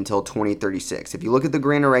ACC until 2036. If you look at the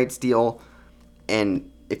grant of rights deal,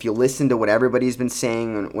 and if you listen to what everybody's been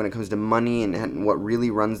saying when it comes to money and what really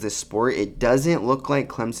runs this sport, it doesn't look like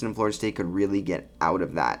Clemson and Florida State could really get out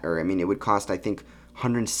of that. Or, it would cost, I think,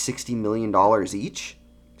 $160 million each.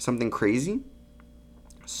 Something crazy.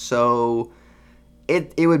 So,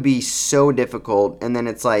 it would be so difficult. And then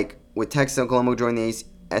it's like, with Texas and Oklahoma joining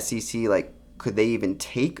the SEC, like, could they even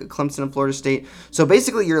take a Clemson and Florida State? So,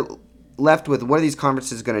 basically, you're left with what are these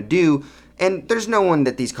conferences going to do? And there's no one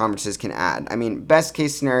that these conferences can add. Best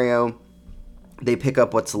case scenario, they pick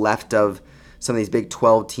up what's left of some of these Big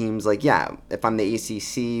 12 teams. Like, yeah, if I'm the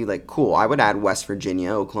ACC, like, cool, I would add West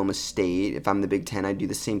Virginia, Oklahoma State. If I'm the Big 10, I'd do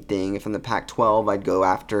the same thing. If I'm the Pac-12, I'd go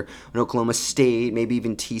after an Oklahoma State, maybe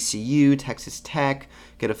even TCU, Texas Tech,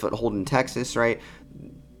 get a foothold in Texas, right?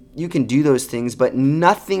 You can do those things, but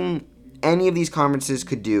nothing any of these conferences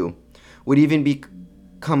could do would even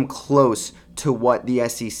come close to what the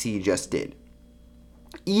SEC just did.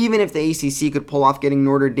 Even if the ACC could pull off getting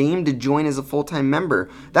Notre Dame to join as a full-time member,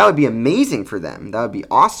 that would be amazing for them. That would be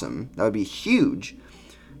awesome. That would be huge.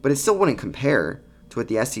 But it still wouldn't compare to what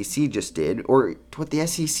the SEC just did or to what the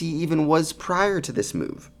SEC even was prior to this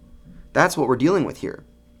move. That's what we're dealing with here.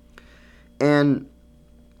 And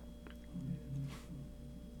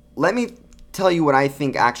let me tell you what I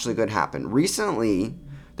think actually could happen. Recently,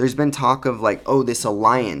 there's been talk of this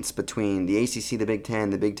alliance between the ACC, the Big Ten,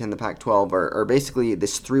 the Pac-12, or basically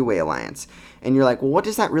this three-way alliance. And you're like, well, what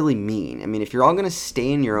does that really mean? If you're all going to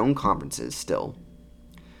stay in your own conferences still,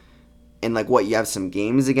 and you have some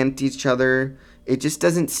games against each other, it just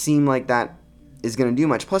doesn't seem like that is going to do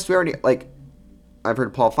much. Plus, we already, I've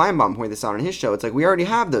heard Paul Feinbaum point this out on his show. It's we already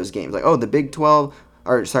have those games. The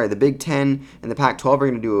Big Ten and the Pac-12 are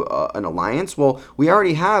going to do an alliance. Well, we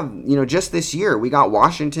already have, just this year, we got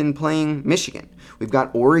Washington playing Michigan. We've got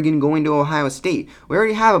Oregon going to Ohio State. We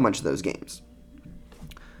already have a bunch of those games.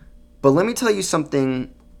 But let me tell you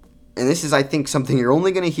something, and this is, I think, something you're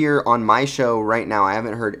only going to hear on my show right now. I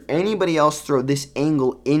haven't heard anybody else throw this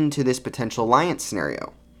angle into this potential alliance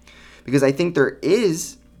scenario. Because I think there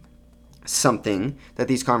is something that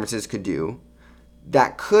these conferences could do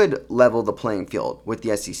that could level the playing field with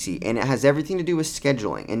the SEC, and it has everything to do with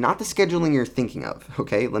scheduling, and not the scheduling you're thinking of.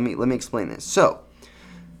 Okay, let me explain this. So,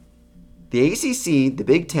 the ACC, the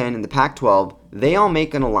Big Ten, and the Pac-12, they all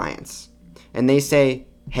make an alliance, and they say,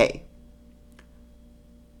 hey,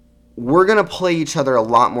 we're gonna play each other a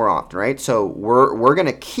lot more often, right? So we're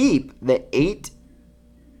gonna keep the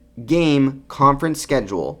 8-game conference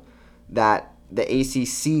schedule that the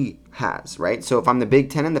ACC has, right? So if I'm the Big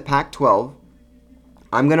Ten and the Pac-12,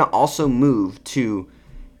 I'm going to also move to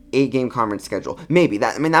 8-game conference schedule. Maybe.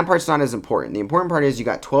 That part's not as important. The important part is you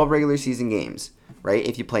got 12 regular season games, right?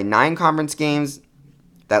 If you play 9 conference games,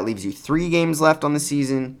 that leaves you 3 games left on the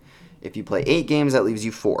season. If you play 8 games, that leaves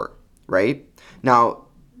you 4, right? Now,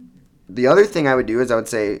 the other thing I would do is I would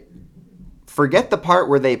say, forget the part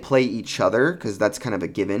where they play each other, because that's kind of a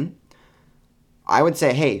given. I would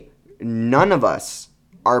say, hey, none of us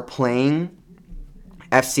are playing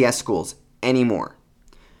FCS schools anymore.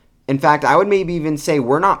 In fact, I would maybe even say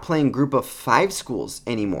we're not playing group of 5 schools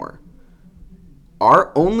anymore.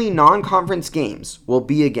 Our only non-conference games will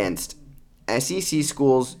be against SEC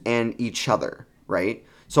schools and each other, right?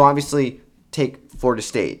 So obviously, take Florida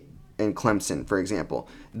State and Clemson, for example.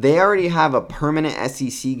 They already have a permanent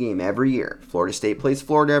SEC game every year. Florida State plays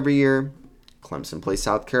Florida every year. Clemson plays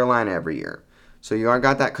South Carolina every year. So you already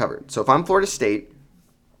got that covered. So if I'm Florida State,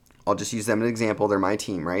 I'll just use them as an example. They're my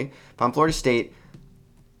team, right? If I'm Florida State,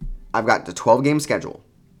 I've got the 12-game schedule.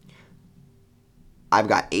 I've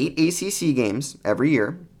got 8 ACC games every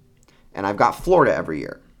year, and I've got Florida every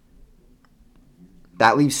year.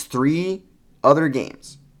 That leaves 3 other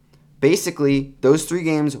games. Basically, those 3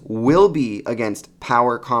 games will be against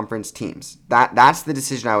power conference teams. That's the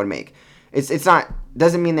decision I would make. It's not,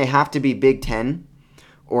 doesn't mean they have to be Big Ten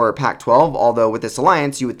or Pac-12, although with this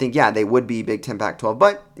alliance, you would think, yeah, they would be Big Ten, Pac-12,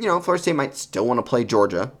 but, Florida State might still want to play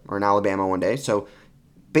Georgia or an Alabama one day, so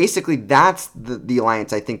basically that's the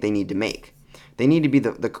alliance I think they need to make. They need to be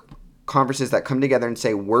the conferences that come together and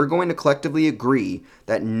say, we're going to collectively agree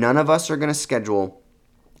that none of us are going to schedule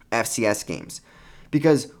FCS games.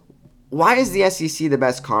 Because why is the SEC the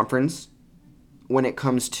best conference when it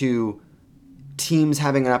comes to teams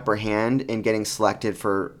having an upper hand and getting selected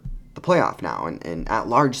for the playoff now and at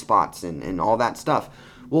large spots and all that stuff?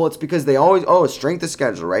 Well, it's because they always, strength of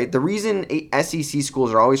schedule, right? The reason SEC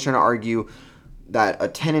schools are always trying to argue that a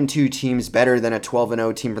 10-2 team is better than a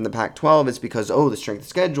 12-0 team from the Pac-12 is because, the strength of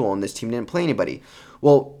schedule and this team didn't play anybody.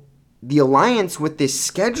 Well, the alliance with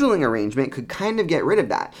this scheduling arrangement could kind of get rid of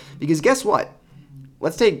that. Because guess what?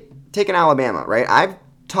 Let's take an Alabama, right? I've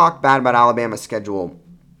talked bad about Alabama's schedule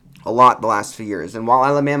a lot the last few years. And while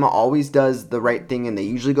Alabama always does the right thing and they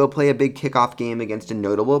usually go play a big kickoff game against a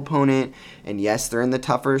notable opponent, and yes, they're in the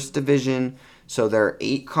toughest division, so their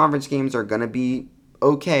 8 conference games are going to be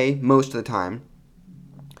okay most of the time.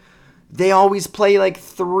 They always play like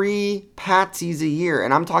 3 patsies a year,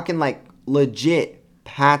 and I'm talking like legit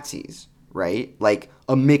patsies, right? Like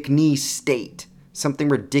a McNeese State, something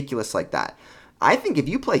ridiculous like that. I think if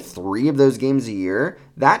you play 3 of those games a year,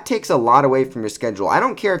 that takes a lot away from your schedule. I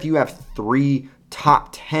don't care if you have 3 top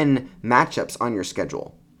 10 matchups on your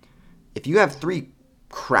schedule. If you have 3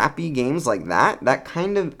 crappy games like that, that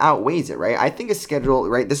kind of outweighs it, right? I think a schedule,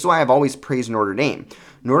 right? This is why I've always praised Notre Dame.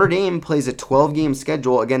 Notre Dame plays a 12-game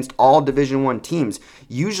schedule against all Division I teams.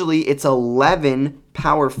 Usually it's 11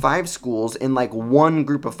 Power 5 schools in like one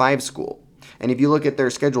Group of 5 school. And if you look at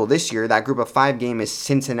their schedule this year, that Group of 5 game is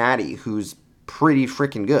Cincinnati, who's pretty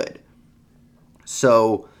freaking good.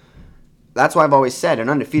 So that's why I've always said an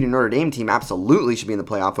undefeated Notre Dame team absolutely should be in the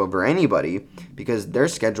playoff over anybody because their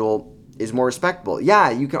schedule is more respectable.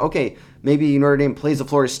 Yeah, you can, okay, maybe Notre Dame plays a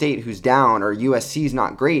Florida State who's down or USC is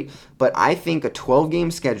not great, but I think a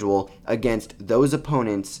 12-game schedule against those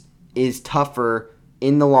opponents is tougher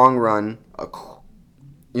in the long run,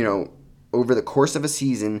 over the course of a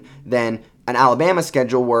season than an Alabama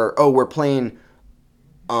schedule where, we're playing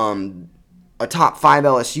a top 5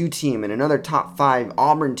 LSU team and another top 5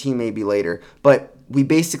 Auburn team maybe later, but we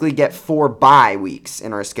basically get 4 bye weeks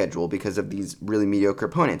in our schedule because of these really mediocre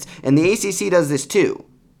opponents. And the ACC does this too,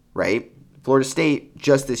 right? Florida State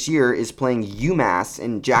just this year is playing UMass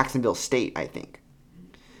and Jacksonville State, I think.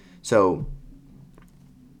 So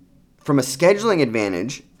from a scheduling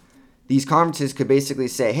advantage, these conferences could basically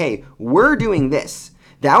say, hey, we're doing this.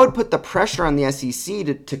 That would put the pressure on the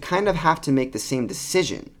SEC to kind of have to make the same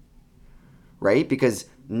decision, right? Because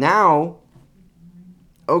now,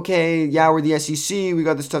 okay, yeah, we're the SEC, we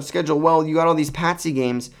got this tough schedule. Well, you got all these patsy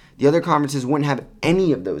games. The other conferences wouldn't have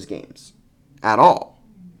any of those games at all.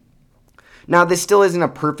 Now, this still isn't a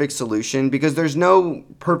perfect solution because there's no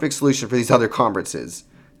perfect solution for these other conferences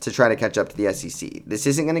to try to catch up to the SEC. This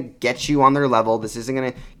isn't going to get you on their level. This isn't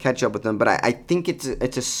going to catch up with them, but I think it's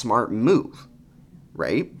a smart move,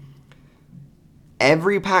 right?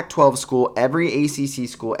 Every Pac-12 school, every ACC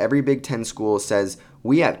school, every Big Ten school says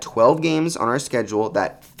we have 12 games on our schedule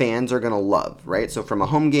that fans are going to love, right? So from a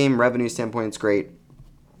home game revenue standpoint, it's great.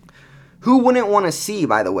 Who wouldn't want to see,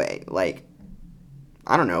 by the way, like,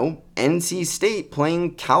 I don't know, NC State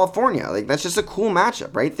playing California? Like, that's just a cool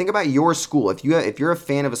matchup, right? Think about your school. If you're a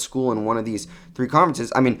fan of a school in one of these three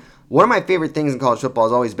conferences, I mean, one of my favorite things in college football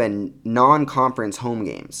has always been non-conference home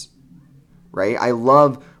games, right? I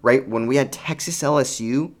love, right, when we had Texas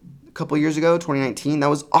LSU a couple years ago, 2019, that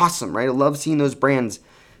was awesome, right? I love seeing those brands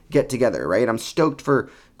get together, right? I'm stoked for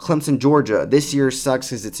Clemson, Georgia. This year sucks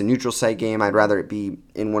because it's a neutral site game. I'd rather it be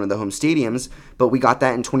in one of the home stadiums, but we got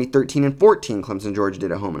that in 2013 and 14. Clemson, Georgia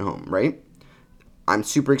did a home and home, right? I'm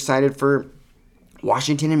super excited for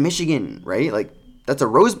Washington and Michigan, right? Like, that's a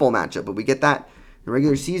Rose Bowl matchup, but we get that in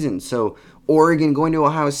regular season. So Oregon going to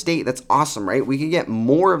Ohio State, that's awesome, right? We could get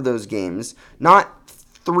more of those games, not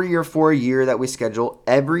 3 or 4 a year that we schedule.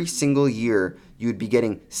 Every single year, you would be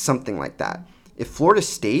getting something like that. If Florida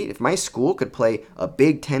State, if my school could play a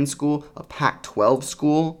Big Ten school, a Pac-12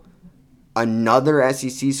 school, another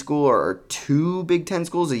SEC school, or 2 Big Ten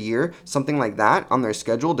schools a year, something like that on their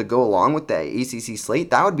schedule to go along with the ACC slate,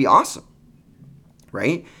 that would be awesome,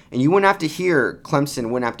 right? And you wouldn't have to hear, Clemson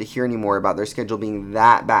wouldn't have to hear anymore about their schedule being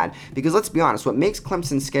that bad. Because let's be honest, what makes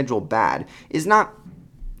Clemson's schedule bad is not,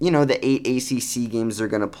 the 8 ACC games they're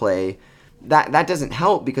going to play. That doesn't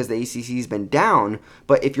help because the ACC's been down.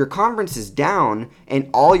 But if your conference is down and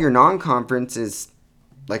all your non-conference is,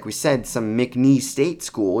 like we said, some McNeese State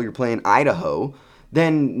school, you're playing Idaho,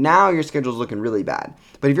 then now your schedule's looking really bad.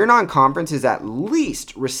 But if your non-conference is at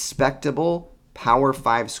least respectable Power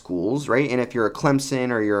 5 schools, right? And if you're a Clemson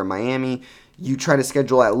or you're a Miami, you try to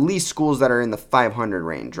schedule at least schools that are in the 500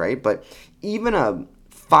 range, right? But even a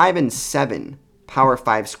 5-7 Power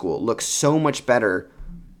 5 school looks so much better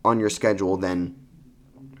on your schedule than,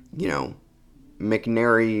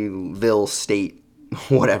 McNairyville State,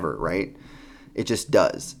 whatever, right? It just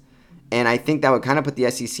does. And I think that would kind of put the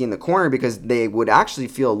SEC in the corner because they would actually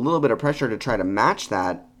feel a little bit of pressure to try to match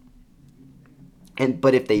that.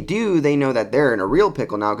 But if they do, they know that they're in a real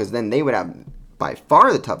pickle now because then they would have by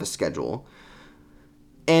far the toughest schedule.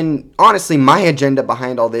 And honestly, my agenda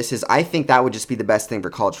behind all this is I think that would just be the best thing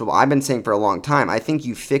for college football. I've been saying for a long time, I think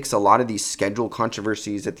you fix a lot of these schedule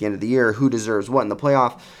controversies at the end of the year, who deserves what in the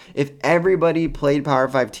playoff. If everybody played Power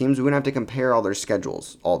 5 teams, we wouldn't have to compare all their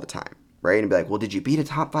schedules all the time, right? And be like, well, did you beat a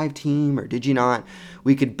top 5 team or did you not?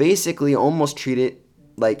 We could basically almost treat it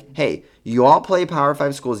like, hey, you all play Power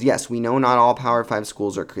 5 schools. Yes, we know not all Power 5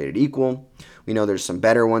 schools are created equal. We know there's some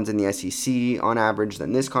better ones in the SEC on average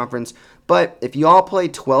than this conference. But if you all play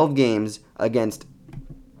 12 games against,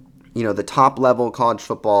 the top level college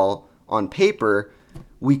football on paper,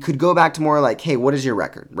 we could go back to more like, hey, what is your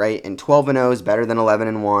record, right? And 12-0 is better than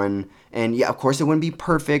 11-1. And yeah, of course it wouldn't be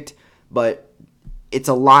perfect, but it's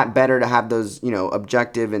a lot better to have those,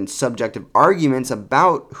 objective and subjective arguments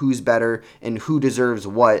about who's better and who deserves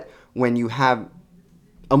what when you have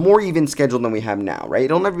a more even schedule than we have now, right?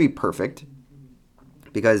 It'll never be perfect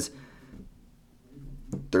because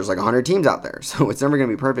there's like 100 teams out there, so it's never going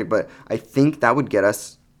to be perfect, but I think that would get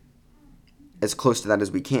us as close to that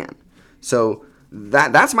as we can. So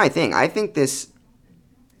that's my thing. I think this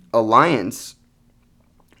alliance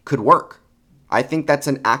could work. I think that's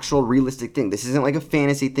an actual realistic thing. This isn't like a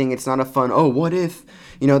fantasy thing. It's not a fun, what if,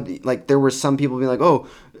 like there were some people being like,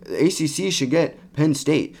 the ACC should get Penn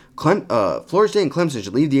State. Florida State and Clemson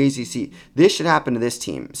should leave the ACC. This should happen to this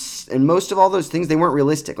team. And most of all those things, they weren't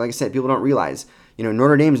realistic. Like I said, people don't realize,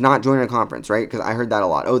 Notre Dame's not joining a conference, right? Because I heard that a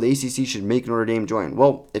lot. The ACC should make Notre Dame join.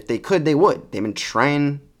 Well, if they could, they would. They've been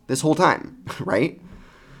trying this whole time, right?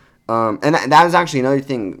 And that was actually another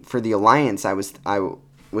thing for the alliance I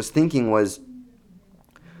was thinking was,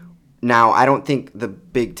 now, I don't think the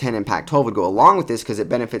Big Ten and Pac-12 would go along with this because it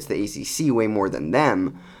benefits the ACC way more than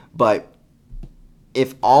them. But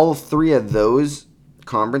if all 3 of those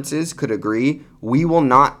conferences could agree, we will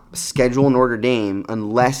not schedule Notre Dame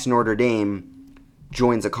unless Notre Dame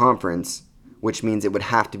joins a conference, which means it would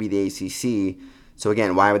have to be the ACC. So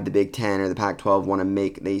again, why would the Big Ten or the Pac-12 want to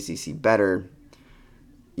make the ACC better?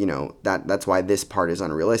 That's why this part is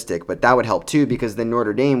unrealistic. But that would help too because then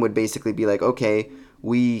Notre Dame would basically be like, okay,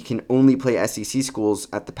 we can only play SEC schools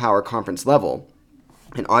at the power conference level.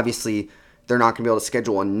 And obviously, they're not going to be able to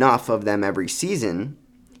schedule enough of them every season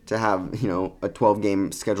to have, a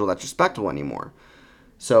 12-game schedule that's respectable anymore.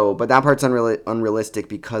 So, but that part's unrealistic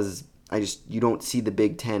because you don't see the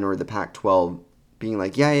Big Ten or the Pac-12 being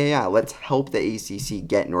like, yeah, let's help the ACC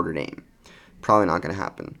get Notre Dame. Probably not going to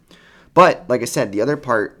happen. But, like I said, the other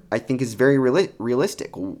part I think is very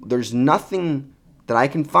realistic. There's nothing that I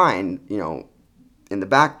can find, in the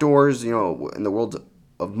back doors, in the world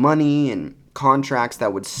of money and contracts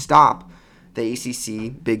that would stop the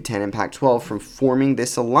ACC, Big Ten, and Pac-12 from forming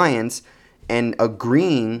this alliance and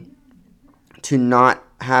agreeing to not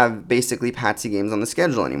have basically patsy games on the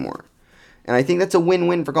schedule anymore. And I think that's a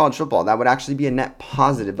win-win for college football. That would actually be a net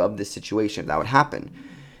positive of this situation if that would happen.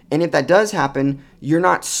 And if that does happen, you're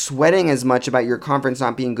not sweating as much about your conference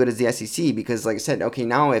not being good as the SEC because, like I said, okay,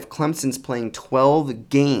 now if Clemson's playing 12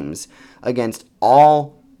 games against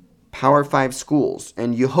all Power 5 schools,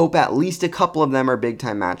 and you hope at least a couple of them are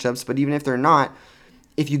big-time matchups, but even if they're not,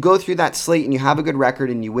 if you go through that slate and you have a good record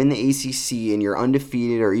and you win the ACC and you're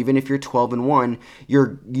undefeated, or even if you're 12-1,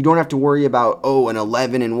 you don't have to worry about, an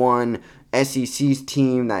 11-1 SEC's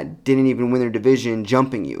team that didn't even win their division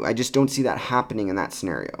jumping you. I just don't see that happening in that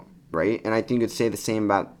scenario, right? And I think you'd say the same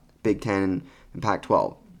about Big Ten and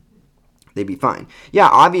Pac-12. They'd be fine. Yeah,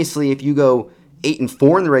 obviously, if you go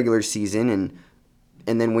 8-4 in the regular season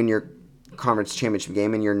and then win your conference championship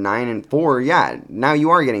game and you're 9-4, yeah, now you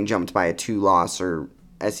are getting jumped by a 2-loss or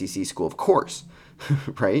SEC school, of course,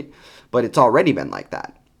 right? But it's already been like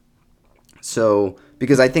that. So,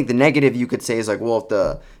 because I think the negative you could say is like, well,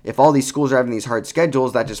 if all these schools are having these hard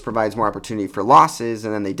schedules, that just provides more opportunity for losses,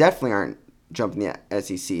 and then they definitely aren't jumping the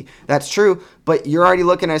SEC. That's true, but you're already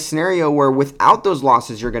looking at a scenario where without those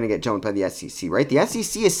losses, you're going to get jumped by the SEC, right? The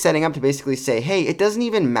SEC is setting up to basically say, hey, it doesn't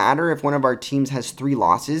even matter if one of our teams has 3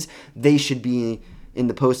 losses, they should be in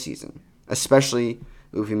the postseason, especially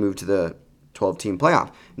if we move to the 12-team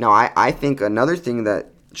playoff. Now, I think another thing that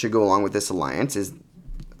should go along with this alliance is,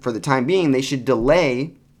 for the time being, they should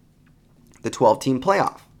delay the 12-team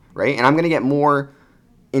playoff, right? And I'm going to get more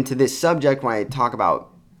into this subject when I talk about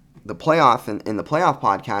the playoff in the playoff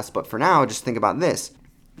podcast, but for now, just think about this.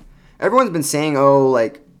 Everyone's been saying,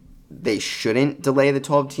 they shouldn't delay the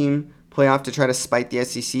 12-team playoff to try to spite the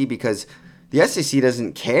SEC because the SEC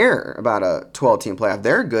doesn't care about a 12-team playoff.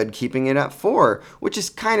 They're good keeping it at 4, which is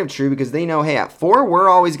kind of true because they know, hey, at 4, we're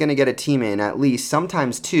always going to get a team in, at least,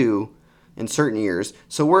 sometimes 2, in certain years,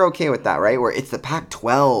 so we're okay with that, right? Where it's the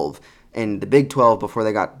Pac-12 and the Big 12 before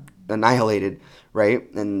they got annihilated, right?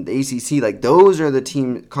 And the ACC, those are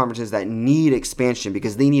the conferences that need expansion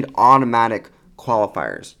because they need automatic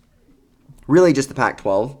qualifiers. Really just the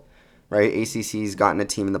Pac-12, right? ACC's gotten a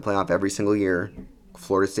team in the playoff every single year.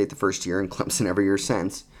 Florida State the first year and Clemson every year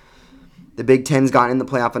since. The Big Ten's gotten in the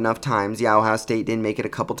playoff enough times. Yeah, Ohio State didn't make it a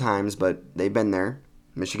couple times, but they've been there.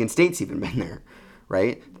 Michigan State's even been there.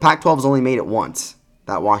 Right? The Pac-12's only made it once,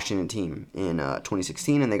 that Washington team, in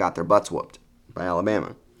 2016, and they got their butts whooped by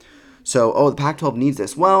Alabama. So, the Pac-12 needs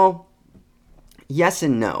this. Well, yes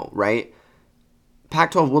and no, right?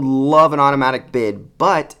 Pac-12 would love an automatic bid,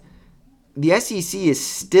 but the SEC is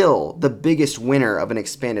still the biggest winner of an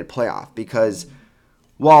expanded playoff because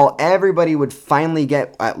while everybody would finally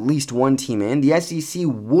get at least one team in, the SEC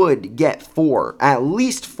would get 4, at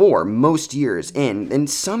least 4 most years in. And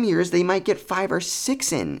some years they might get 5 or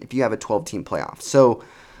 6 in if you have a 12-team playoff. So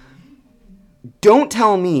don't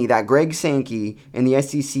tell me that Greg Sankey and the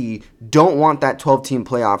SEC don't want that 12-team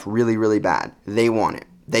playoff really, really bad. They want it.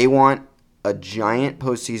 They want a giant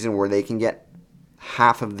postseason where they can get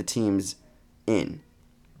half of the teams in.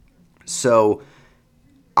 So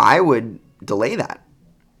I would delay that,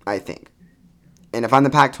 I think. And if I'm the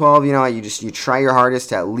Pac-12, you try your hardest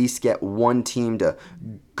to at least get one team to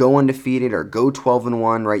go undefeated or go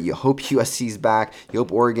 12-1, right? You hope USC's back. You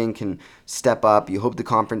hope Oregon can step up. You hope the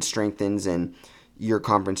conference strengthens and your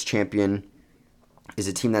conference champion is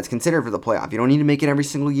a team that's considered for the playoff. You don't need to make it every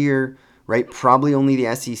single year, right? Probably only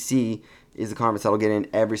the SEC is the conference that'll get in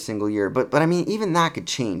every single year. But I mean, even that could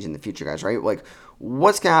change in the future, guys, right?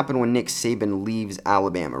 What's going to happen when Nick Saban leaves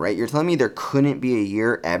Alabama, right? You're telling me there couldn't be a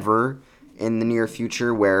year ever in the near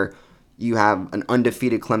future where you have an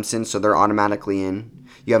undefeated Clemson, so they're automatically in.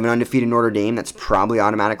 You have an undefeated Notre Dame that's probably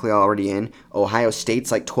automatically already in. Ohio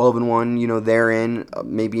State's 12-1, they're in.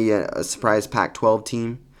 Maybe a surprise Pac-12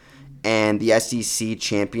 team. And the SEC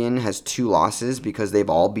champion has 2 losses because they've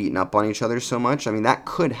all beaten up on each other so much. I mean, that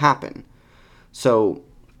could happen. So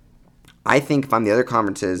I think if I'm the other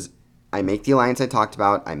conferences, I make the alliance I talked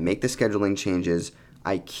about. I make the scheduling changes.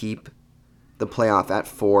 I keep the playoff at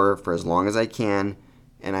 4 for as long as I can.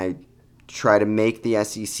 And I try to make the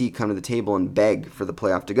SEC come to the table and beg for the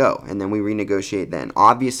playoff to go, and then we renegotiate then.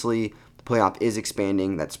 Obviously, the playoff is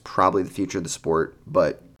expanding. That's probably the future of the sport,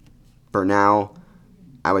 but for now,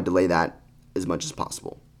 I would delay that as much as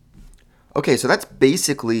possible. Okay, so that's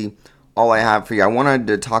basically all I have for you. I wanted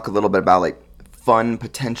to talk a little bit about like fun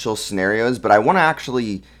potential scenarios, but I want to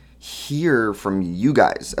actually hear from you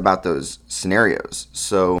guys about those scenarios.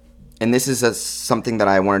 So, and this is something that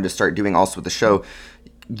I wanted to start doing also with the show.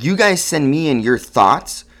 You guys send me in your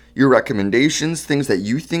thoughts, your recommendations, things that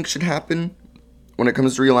you think should happen when it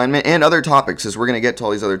comes to realignment, and other topics, as we're going to get to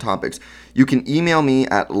all these other topics. You can email me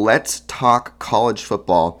at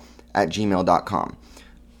letstalkcollegefootball@gmail.com.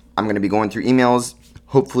 I'm going to be going through emails.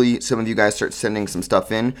 Hopefully some of you guys start sending some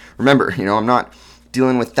stuff in. Remember, I'm not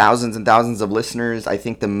dealing with thousands and thousands of listeners. I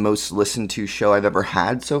think the most listened to show I've ever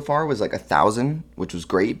had so far was like 1,000, which was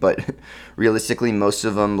great. But realistically, most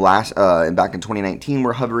of them back in 2019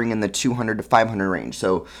 were hovering in the 200 to 500 range.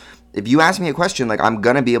 So if you ask me a question, like I'm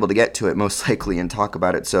going to be able to get to it most likely and talk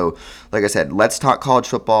about it. So like I said, let's talk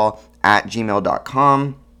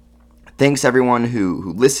collegefootball@gmail.com. Thanks everyone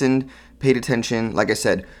who listened, paid attention. Like I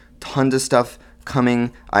said, tons of stuff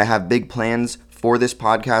coming. I have big plans for this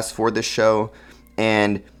podcast, for this show.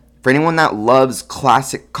 And for anyone that loves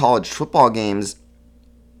classic college football games,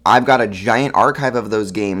 I've got a giant archive of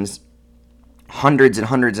those games, hundreds and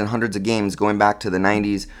hundreds and hundreds of games going back to the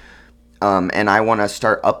 90s. And I want to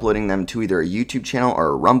start uploading them to either a YouTube channel or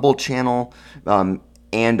a Rumble channel,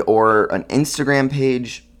 and or an Instagram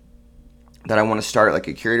page that I want to start, like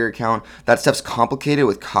a curator account. That stuff's complicated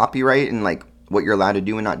with copyright and like what you're allowed to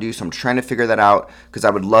do and not do. So I'm trying to figure that out because I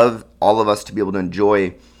would love all of us to be able to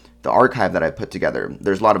enjoy the archive that I put together.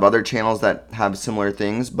 There's a lot of other channels that have similar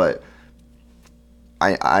things, but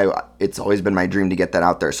it's always been my dream to get that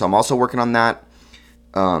out there. So I'm also working on that.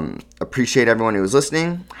 Appreciate everyone who was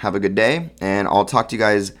listening. Have a good day, and I'll talk to you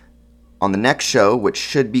guys on the next show, which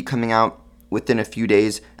should be coming out within a few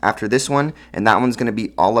days after this one, and that one's going to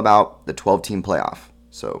be all about the 12-team playoff.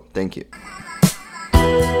 So thank you.